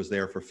Church was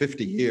there for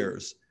 50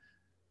 years,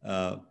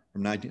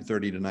 from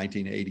 1930 to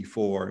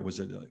 1984. It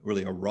was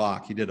really a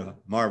rock. He did a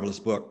marvelous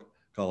book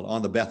called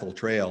On the Bethel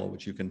Trail,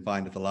 which you can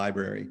find at the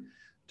library.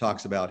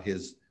 Talks about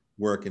his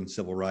work in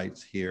civil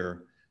rights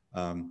here.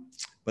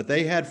 But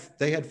they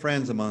had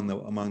friends among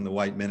the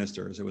white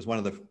ministers. It was one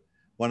of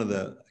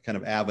the kind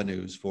of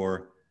avenues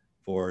for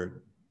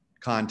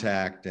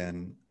contact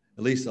and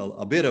at least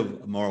a bit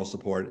of moral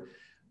support.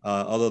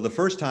 Although the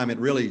first time it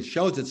really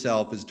shows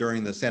itself is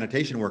during the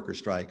sanitation worker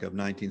strike of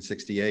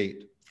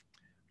 1968,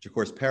 which of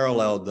course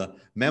paralleled the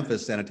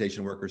Memphis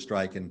sanitation worker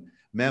strike in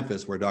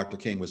Memphis, where Dr.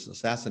 King was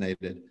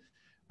assassinated.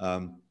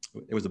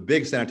 It was a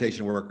big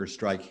sanitation worker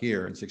strike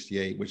here in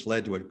 '68, which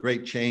led to a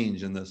great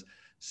change in the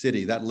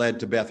city. That led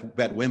to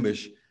Bette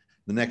Wimbish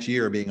the next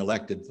year being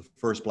elected the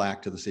first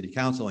black to the city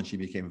council, and she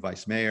became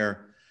vice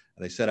mayor.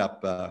 They set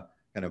up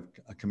kind of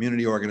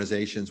community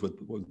organizations with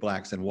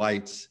blacks and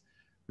whites,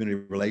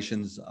 community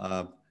relations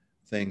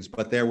things.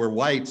 But there were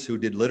whites who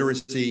did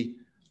literacy,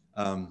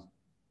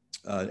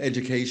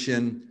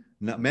 education,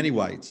 many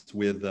whites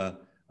with the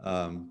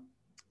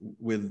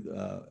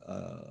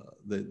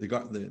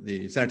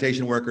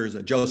sanitation workers.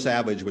 Joe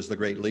Savage was the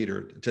great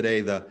leader. Today,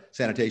 the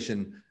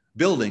sanitation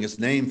building is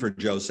named for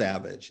Joe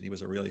Savage, and he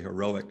was a really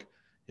heroic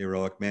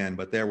man.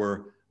 But there were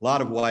a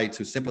lot of whites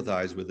who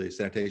sympathized with the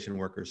sanitation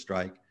workers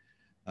strike.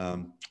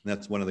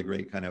 That's one of the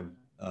great kind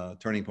of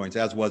turning points,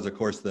 as was, of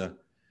course, the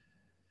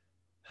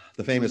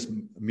famous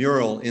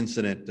mural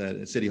incident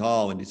at City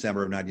Hall in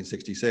December of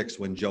 1966,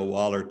 when Joe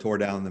Waller tore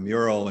down the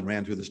mural and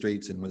ran through the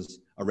streets and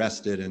was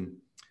arrested and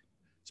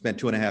spent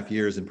 2.5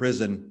 years in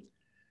prison,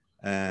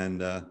 and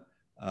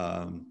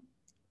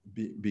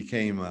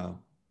became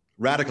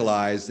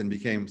radicalized and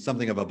became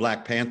something of a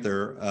Black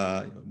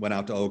Panther, went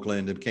out to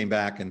Oakland and came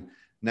back and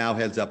now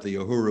heads up the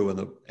Uhuru and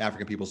the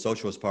African People's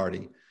Socialist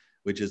Party,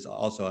 which is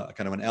also a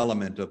kind of an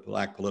element of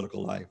black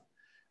political life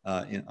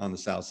on the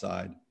South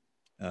Side.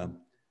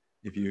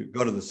 If you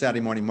go to the Saturday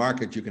morning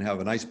market, you can have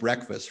a nice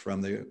breakfast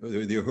from the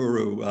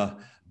Uhuru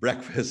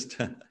breakfast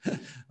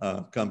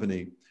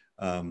company.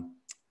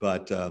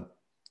 But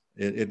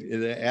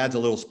it adds a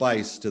little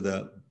spice to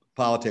the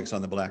politics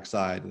on the black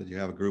side, that you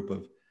have a group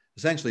of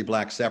essentially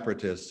black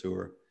separatists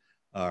who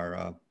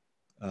are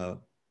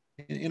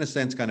in a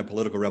sense, kind of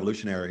political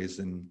revolutionaries.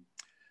 And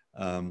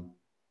of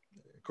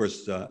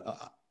course,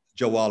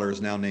 Joe Waller is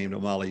now named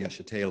Omali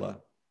Yeshitela.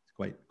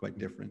 It's quite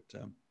different.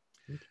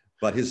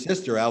 But his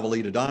sister,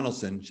 Alvalita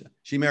Donaldson,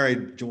 she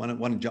married one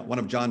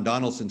of John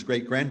Donaldson's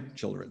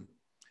great-grandchildren.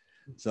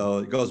 So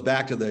it goes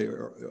back to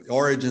the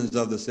origins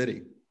of the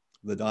city,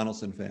 the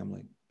Donaldson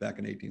family, back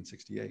in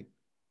 1868.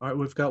 All right,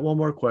 we've got one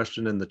more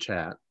question in the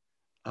chat.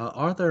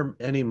 Are there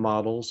any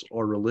models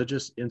or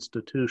religious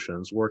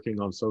institutions working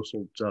on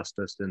social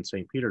justice in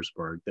St.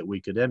 Petersburg that we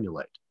could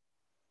emulate?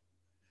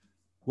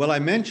 Well, I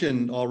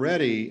mentioned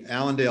already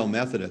Allendale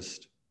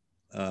Methodist.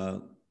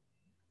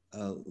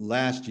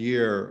 Last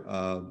year,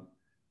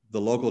 the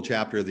local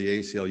chapter of the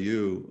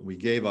ACLU, we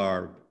gave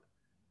our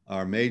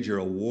our major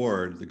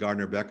award, the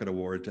Gardner Beckett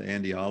Award, to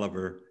Andy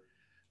Oliver.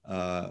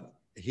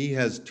 He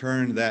has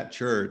turned that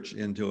church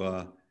into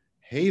a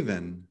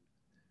haven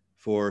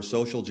for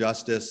social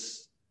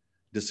justice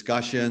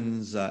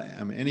discussions.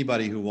 I mean,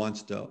 anybody who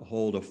wants to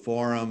hold a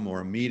forum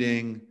or a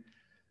meeting.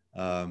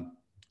 Of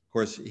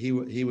course, he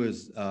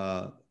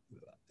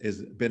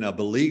has been a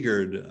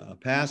beleaguered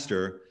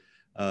pastor.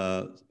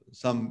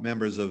 Some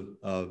members of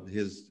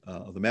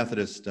the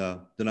Methodist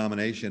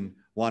denomination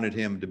wanted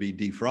him to be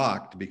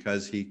defrocked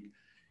because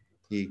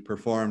he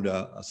performed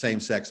a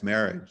same-sex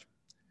marriage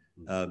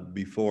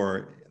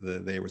before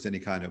there was any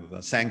kind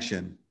of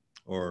sanction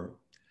or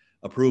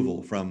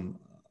approval from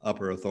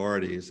upper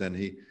authorities.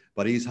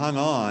 But he's hung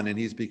on, and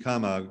he's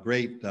become a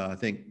great, I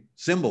think,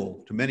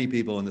 symbol to many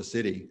people in the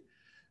city.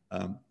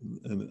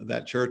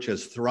 That church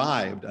has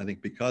thrived, I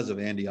think, because of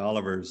Andy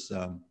Oliver's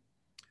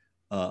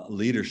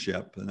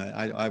leadership. And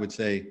I would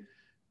say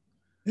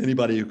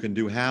anybody who can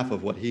do half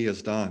of what he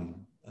has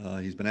done,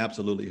 he's been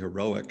absolutely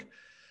heroic.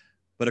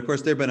 But of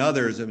course, there have been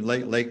others. I mean,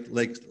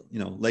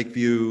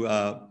 Lakeview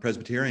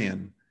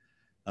Presbyterian.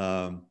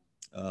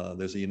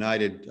 There's a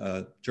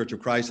United Church of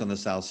Christ on the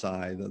South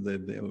Side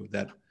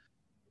that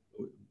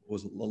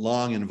was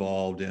long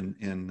involved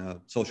in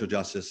social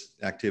justice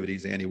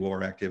activities,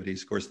 anti-war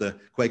activities. Of course, the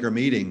Quaker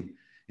Meeting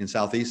in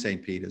Southeast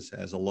St. Pete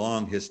has a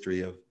long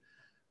history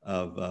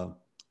of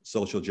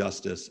social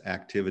justice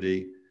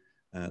activity.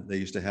 They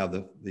used to have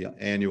the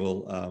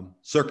annual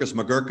Circus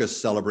McGurkus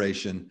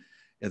celebration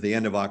at the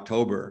end of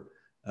October,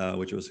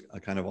 which was a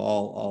kind of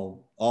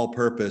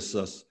all-purpose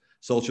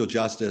social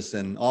justice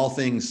and all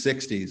things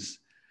 60s.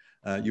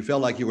 You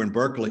felt like you were in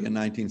Berkeley in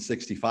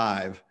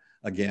 1965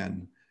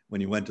 again when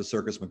you went to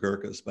Circus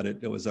McGurkus, but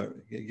it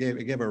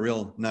gave a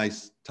real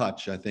nice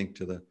touch, I think,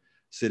 to the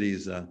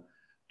city's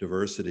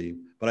diversity.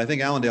 But I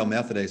think Allendale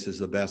Methodist is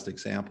the best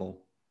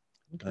example.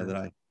 Okay.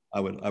 That I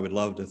would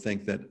love to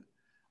think that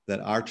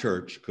our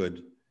church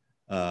could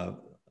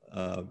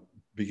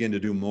begin to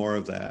do more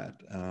of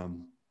that.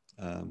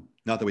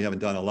 Not that we haven't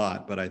done a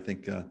lot, but I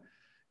think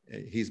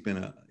he's been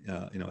a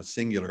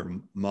singular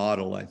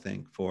model, I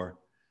think, for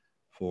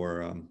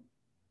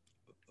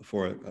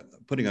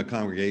putting a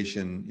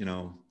congregation,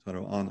 sort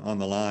of on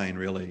the line.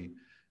 Really,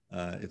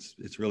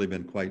 it's really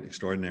been quite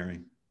extraordinary.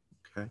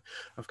 Okay,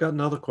 I've got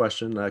another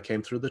question that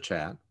came through the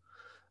chat.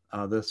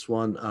 This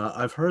one,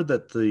 I've heard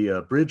that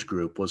the Bridge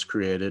Group was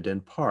created in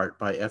part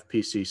by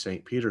FPC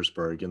St.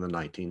 Petersburg in the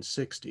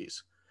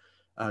 1960s.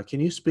 Can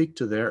you speak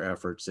to their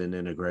efforts in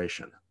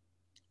integration?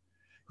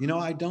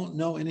 I don't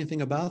know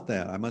anything about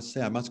that. I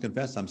must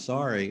confess, I'm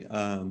sorry.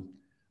 I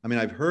mean,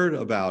 I've heard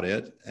about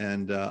it,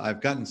 and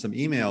I've gotten some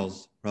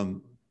emails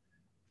from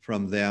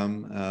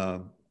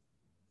them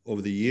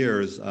over the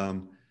years,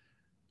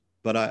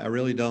 but I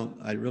really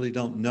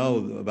don't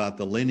know about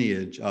the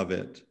lineage of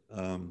it.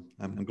 I'm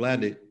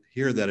glad to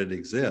hear that it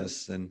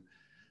exists, and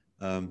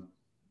I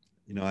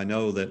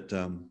know that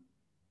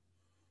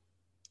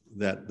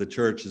that the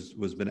church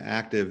was been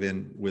active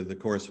with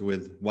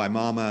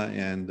Waimama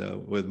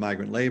and with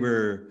migrant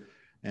labor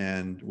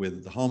and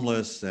with the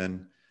homeless,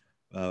 and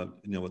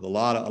with a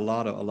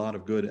lot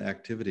of good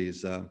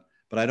activities.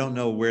 But I don't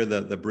know where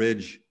the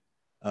Bridge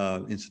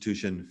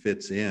institution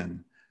fits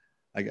in.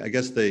 I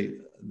guess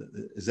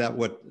is that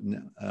what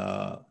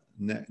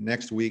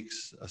next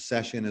week's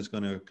session is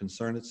going to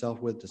concern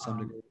itself with to some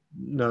degree?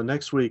 No,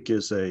 next week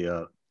is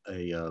a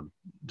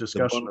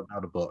discussion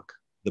about a book.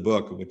 The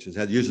book, which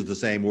uses the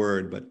same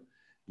word, but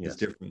it's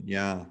different.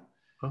 Yeah.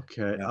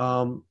 Okay.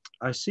 Yeah.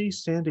 I see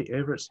Sandy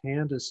Everett's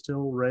hand is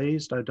still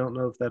raised. I don't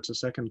know if that's a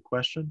second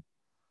question.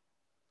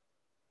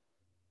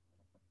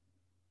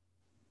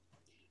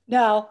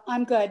 No,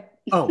 I'm good.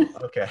 Oh,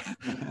 okay.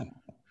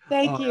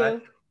 Thank you.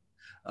 Right.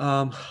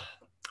 All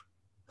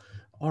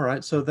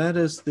right. So that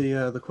is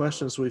the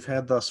questions we've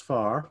had thus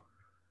far.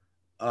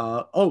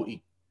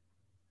 Unita.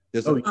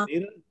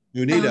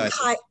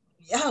 Hi.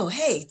 Oh,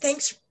 hey,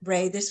 thanks,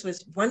 Ray. This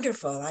was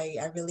wonderful.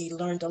 I really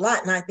learned a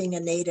lot, not being a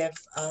native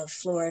of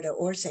Florida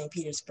or St.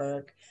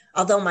 Petersburg,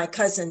 although my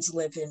cousins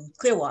live in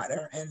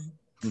Clearwater and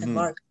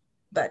Largo,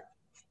 but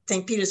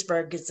St.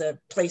 Petersburg is a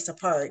place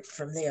apart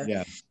from there.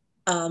 Yeah.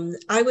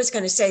 I was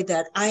going to say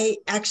that I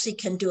actually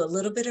can do a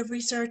little bit of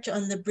research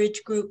on the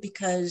Bridge Group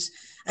because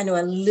I know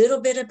a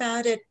little bit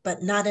about it,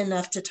 but not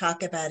enough to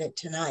talk about it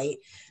tonight.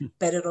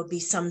 But it'll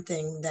be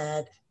something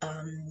that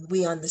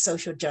we on the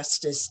Social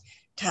Justice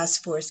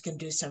Task Force can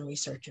do some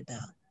research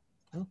about.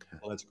 Okay.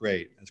 Well, that's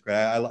great. That's great.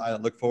 I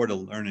look forward to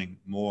learning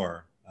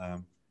more.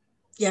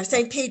 Yeah,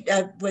 St. Pete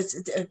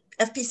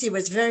FPC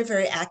was very,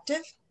 very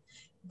active,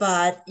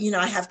 but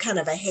I have kind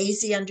of a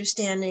hazy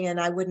understanding, and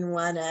I wouldn't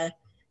want to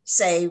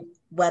say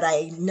what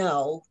I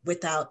know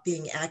without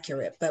being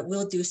accurate. But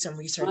we'll do some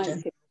research. I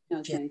don't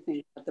know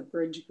anything about the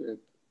Bridge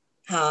Group.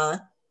 Huh?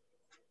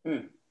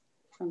 Who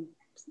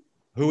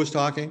was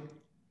talking?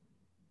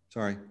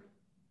 Sorry.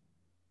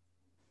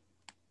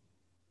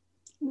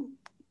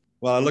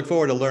 Well, I look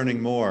forward to learning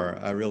more.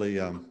 I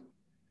really,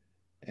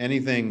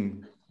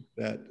 anything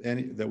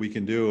that we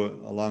can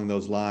do along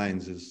those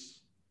lines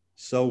is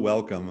so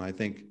welcome. I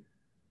think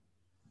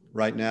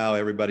right now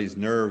everybody's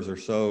nerves are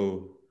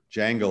so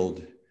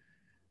jangled,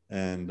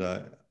 and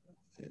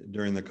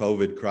during the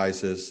COVID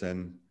crisis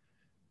and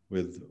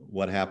with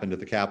what happened at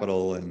the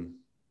Capitol and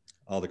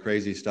all the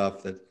crazy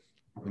stuff that's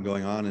been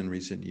going on in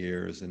recent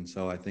years. And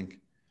so I think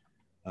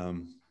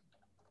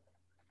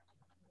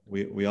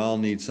we all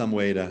need some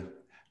way to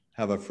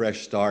have a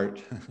fresh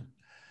start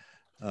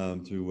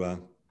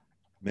to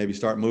maybe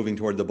start moving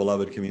toward the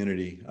beloved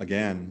community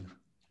again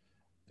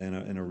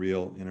in a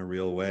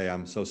real way.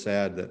 I'm so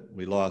sad that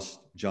we lost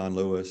John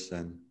Lewis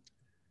and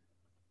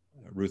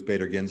Ruth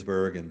Bader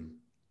Ginsburg and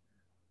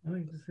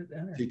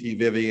T.T.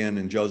 Vivian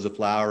and Joseph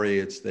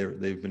Lowery.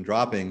 They've been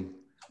dropping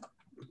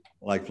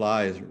like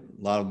flies. A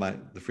lot of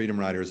the Freedom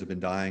Riders have been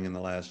dying in the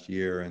last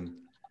year,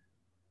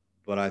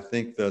 but I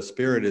think the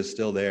spirit is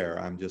still there.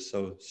 I'm just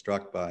so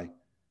struck by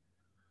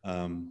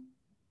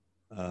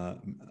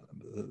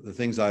the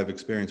things I've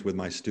experienced with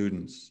my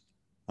students.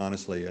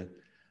 Honestly,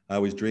 I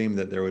always dreamed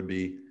that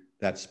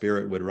that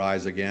spirit would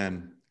rise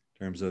again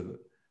in terms of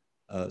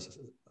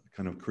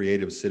kind of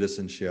creative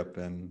citizenship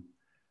and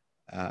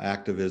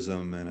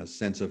activism and a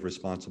sense of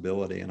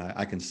responsibility. And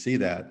I can see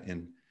that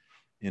in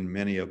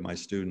many of my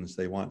students.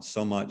 They want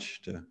so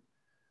much to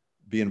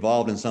be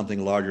involved in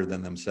something larger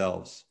than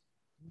themselves.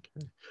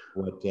 Okay.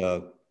 What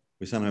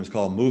we sometimes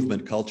call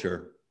movement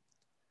culture,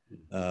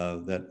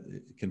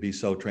 that can be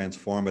so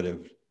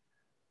transformative,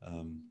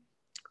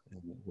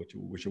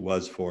 which it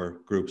was for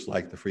groups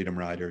like the Freedom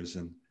Riders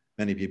and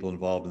many people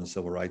involved in the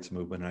civil rights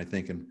movement. And I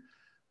think in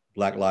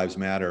Black Lives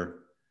Matter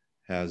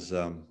has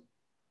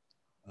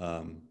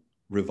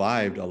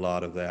revived a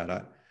lot of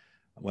that.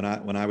 When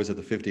I was at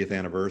the 50th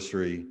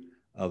anniversary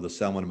of the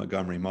Selma and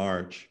Montgomery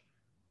March,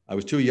 I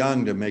was too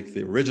young to make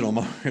the original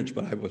march,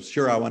 but I was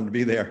sure I wanted to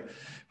be there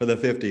for the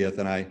 50th.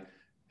 And I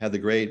had the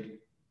great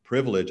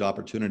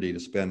opportunity to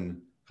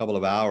spend a couple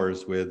of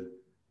hours with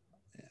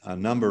a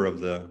number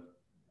of the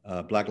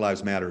Black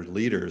Lives Matter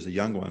leaders, the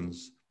young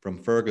ones from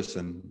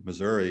Ferguson,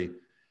 Missouri,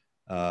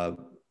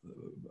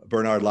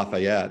 Bernard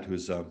Lafayette,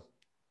 who's one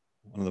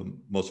of the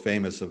most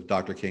famous of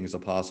Dr. King's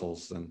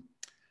apostles and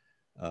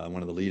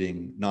one of the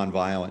leading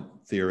nonviolent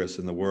theorists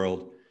in the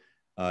world.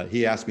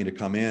 He asked me to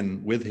come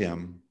in with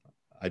him.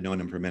 I'd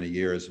known him for many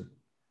years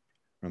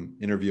from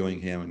interviewing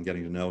him and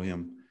getting to know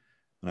him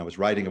when I was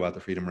writing about the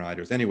Freedom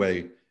Riders.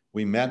 Anyway,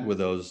 we met with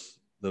those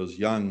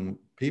young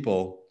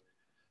people,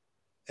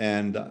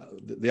 and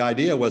the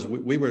idea was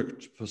we were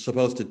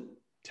supposed to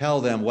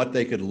tell them what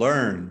they could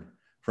learn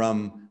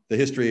from the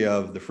history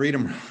of the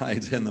freedom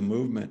rides and the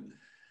movement.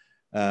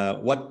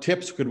 What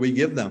tips could we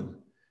give them?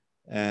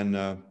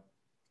 And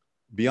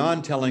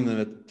beyond telling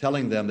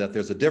them that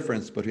there's a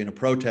difference between a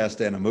protest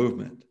and a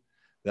movement,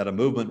 that a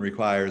movement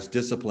requires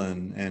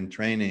discipline and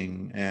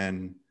training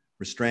and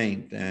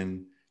restraint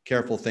and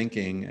careful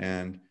thinking,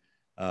 and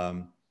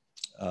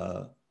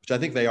which I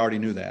think they already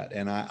knew that.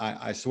 And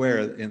I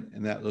swear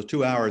in those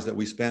 2 hours that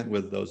we spent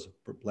with those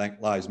Black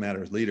Lives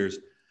Matter leaders,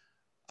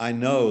 I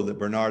know that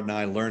Bernard and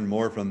I learned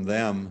more from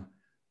them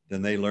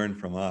than they learned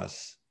from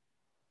us.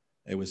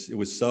 It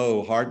was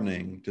so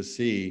heartening to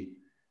see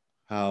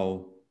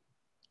how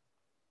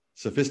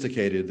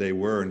sophisticated they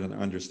were in their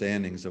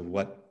understandings of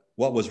what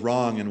was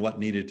wrong and what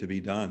needed to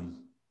be done,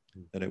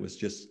 that it was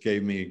just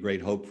gave me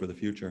great hope for the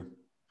future.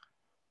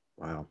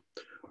 Wow.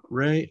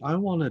 Ray, I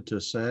wanted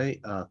to say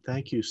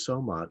thank you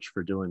so much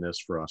for doing this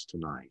for us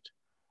tonight.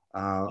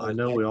 I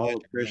know we all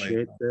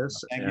appreciate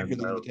this. Thank you for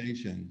the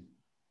invitation.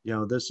 You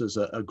know, this is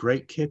a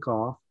great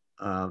kickoff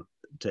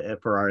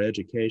for our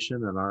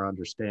education and our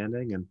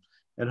understanding,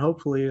 and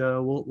hopefully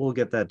we'll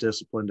get that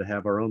discipline to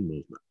have our own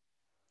movement.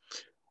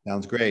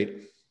 Sounds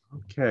great.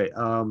 Okay,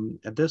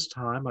 at this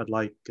time, I'd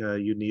like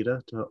you,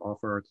 Nita, to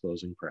offer our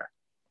closing prayer.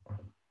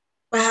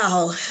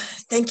 Wow,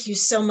 thank you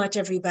so much,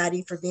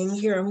 everybody, for being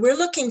here. And we're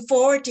looking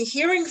forward to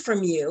hearing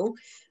from you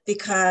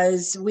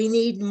because we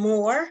need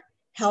more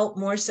help,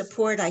 more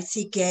support. I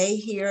see Gay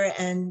here,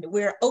 and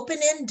we're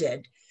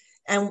open-ended,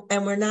 and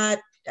we're not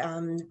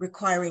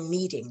requiring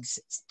meetings,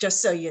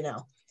 just so you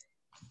know.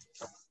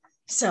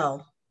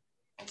 So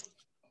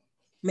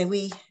may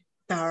we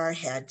bow our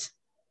heads.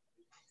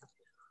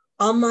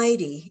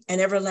 Almighty and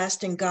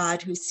everlasting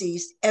God, who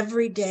sees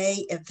every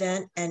day,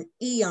 event, and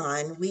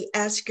eon, we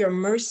ask your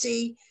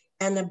mercy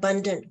and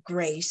abundant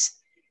grace.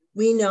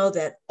 We know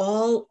that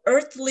all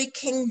earthly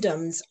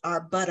kingdoms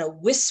are but a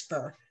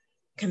whisper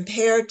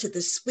compared to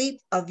the sweep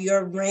of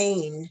your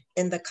reign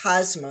in the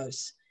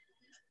cosmos.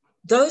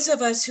 Those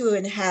of us who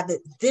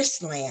inhabit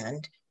this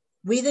land,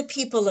 we the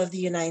people of the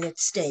United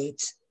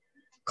States,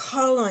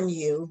 call on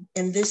you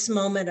in this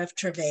moment of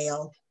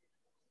travail.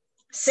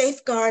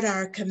 Safeguard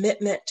our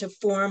commitment to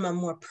form a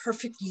more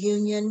perfect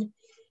union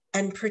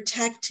and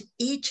protect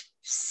each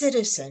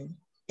citizen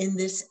in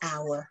this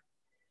hour.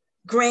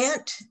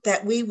 Grant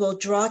that we will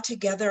draw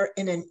together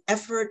in an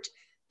effort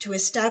to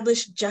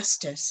establish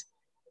justice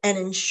and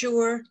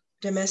ensure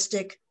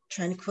domestic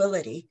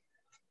tranquility.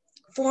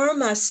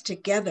 Form us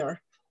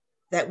together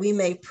that we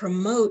may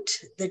promote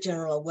the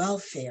general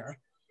welfare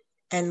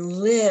and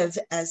live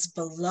as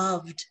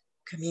beloved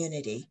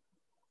community.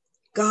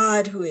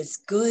 God, who is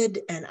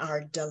good and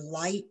our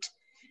delight,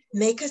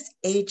 make us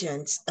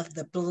agents of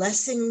the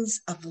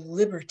blessings of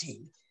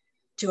liberty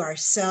to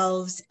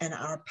ourselves and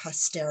our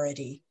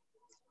posterity.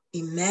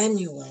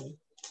 Emmanuel,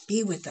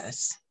 be with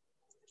us.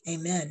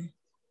 Amen.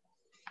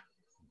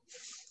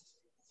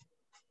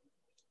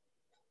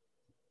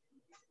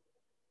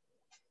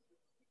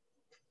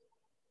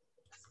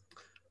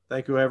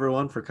 Thank you,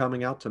 everyone, for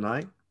coming out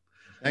tonight.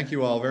 Thank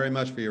you all very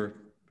much for your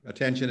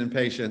attention and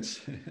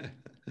patience.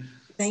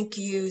 Thank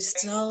you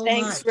so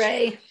Thanks, much.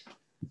 Ray.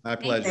 My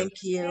pleasure.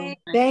 Thank you.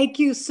 Thank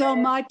you so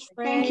much,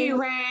 Ray. Thank you,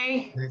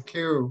 Ray. Thank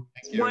you.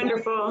 Thank you.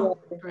 Wonderful.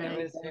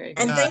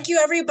 And thank you,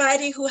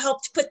 everybody who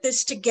helped put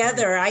this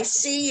together. I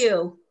see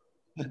you.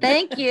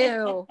 Thank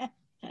you.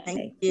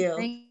 Thank you.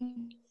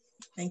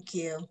 Thank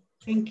you.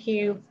 Thank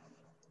you.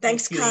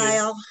 Thanks, Thank you.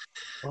 Kyle.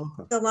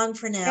 Welcome. So long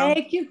for now.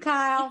 Thank you,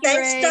 Kyle.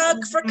 Thanks, Ray.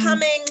 Doug, for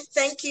coming.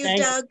 Thank you,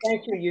 Doug.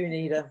 Thank you,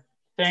 Unita.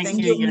 Thank Thank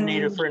you. you,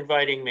 Unita, for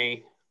inviting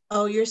me.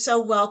 Oh, you're so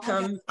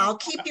welcome. I'll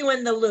keep you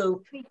in the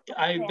loop.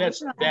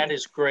 That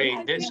is great.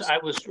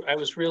 I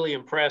was really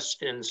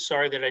impressed, and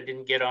sorry that I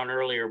didn't get on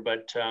earlier,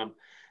 but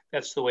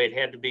that's the way it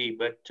had to be.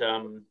 But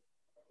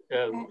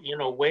you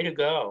know, way to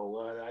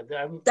go.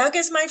 Doug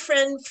is my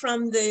friend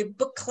from the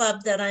book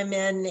club that I'm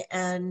in,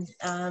 and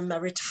a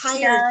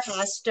retired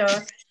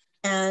pastor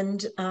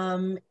and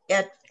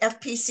at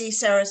FPC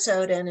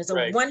Sarasota, and is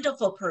a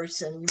wonderful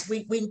person.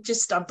 We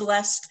just are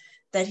blessed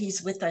that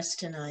he's with us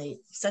tonight.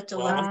 Such a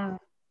lovely.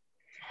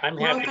 I'm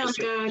happy Welcome,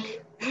 to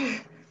Doug.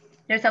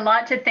 There's a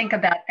lot to think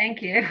about.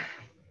 Thank you.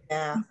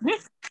 Yeah.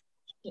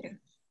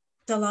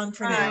 So long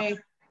for now.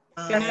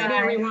 Bye. Good night,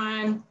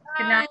 everyone.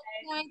 Good night.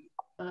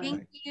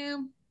 Thank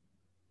you.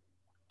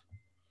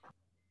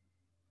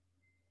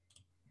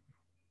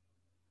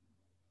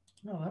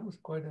 No, that was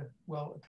quite a well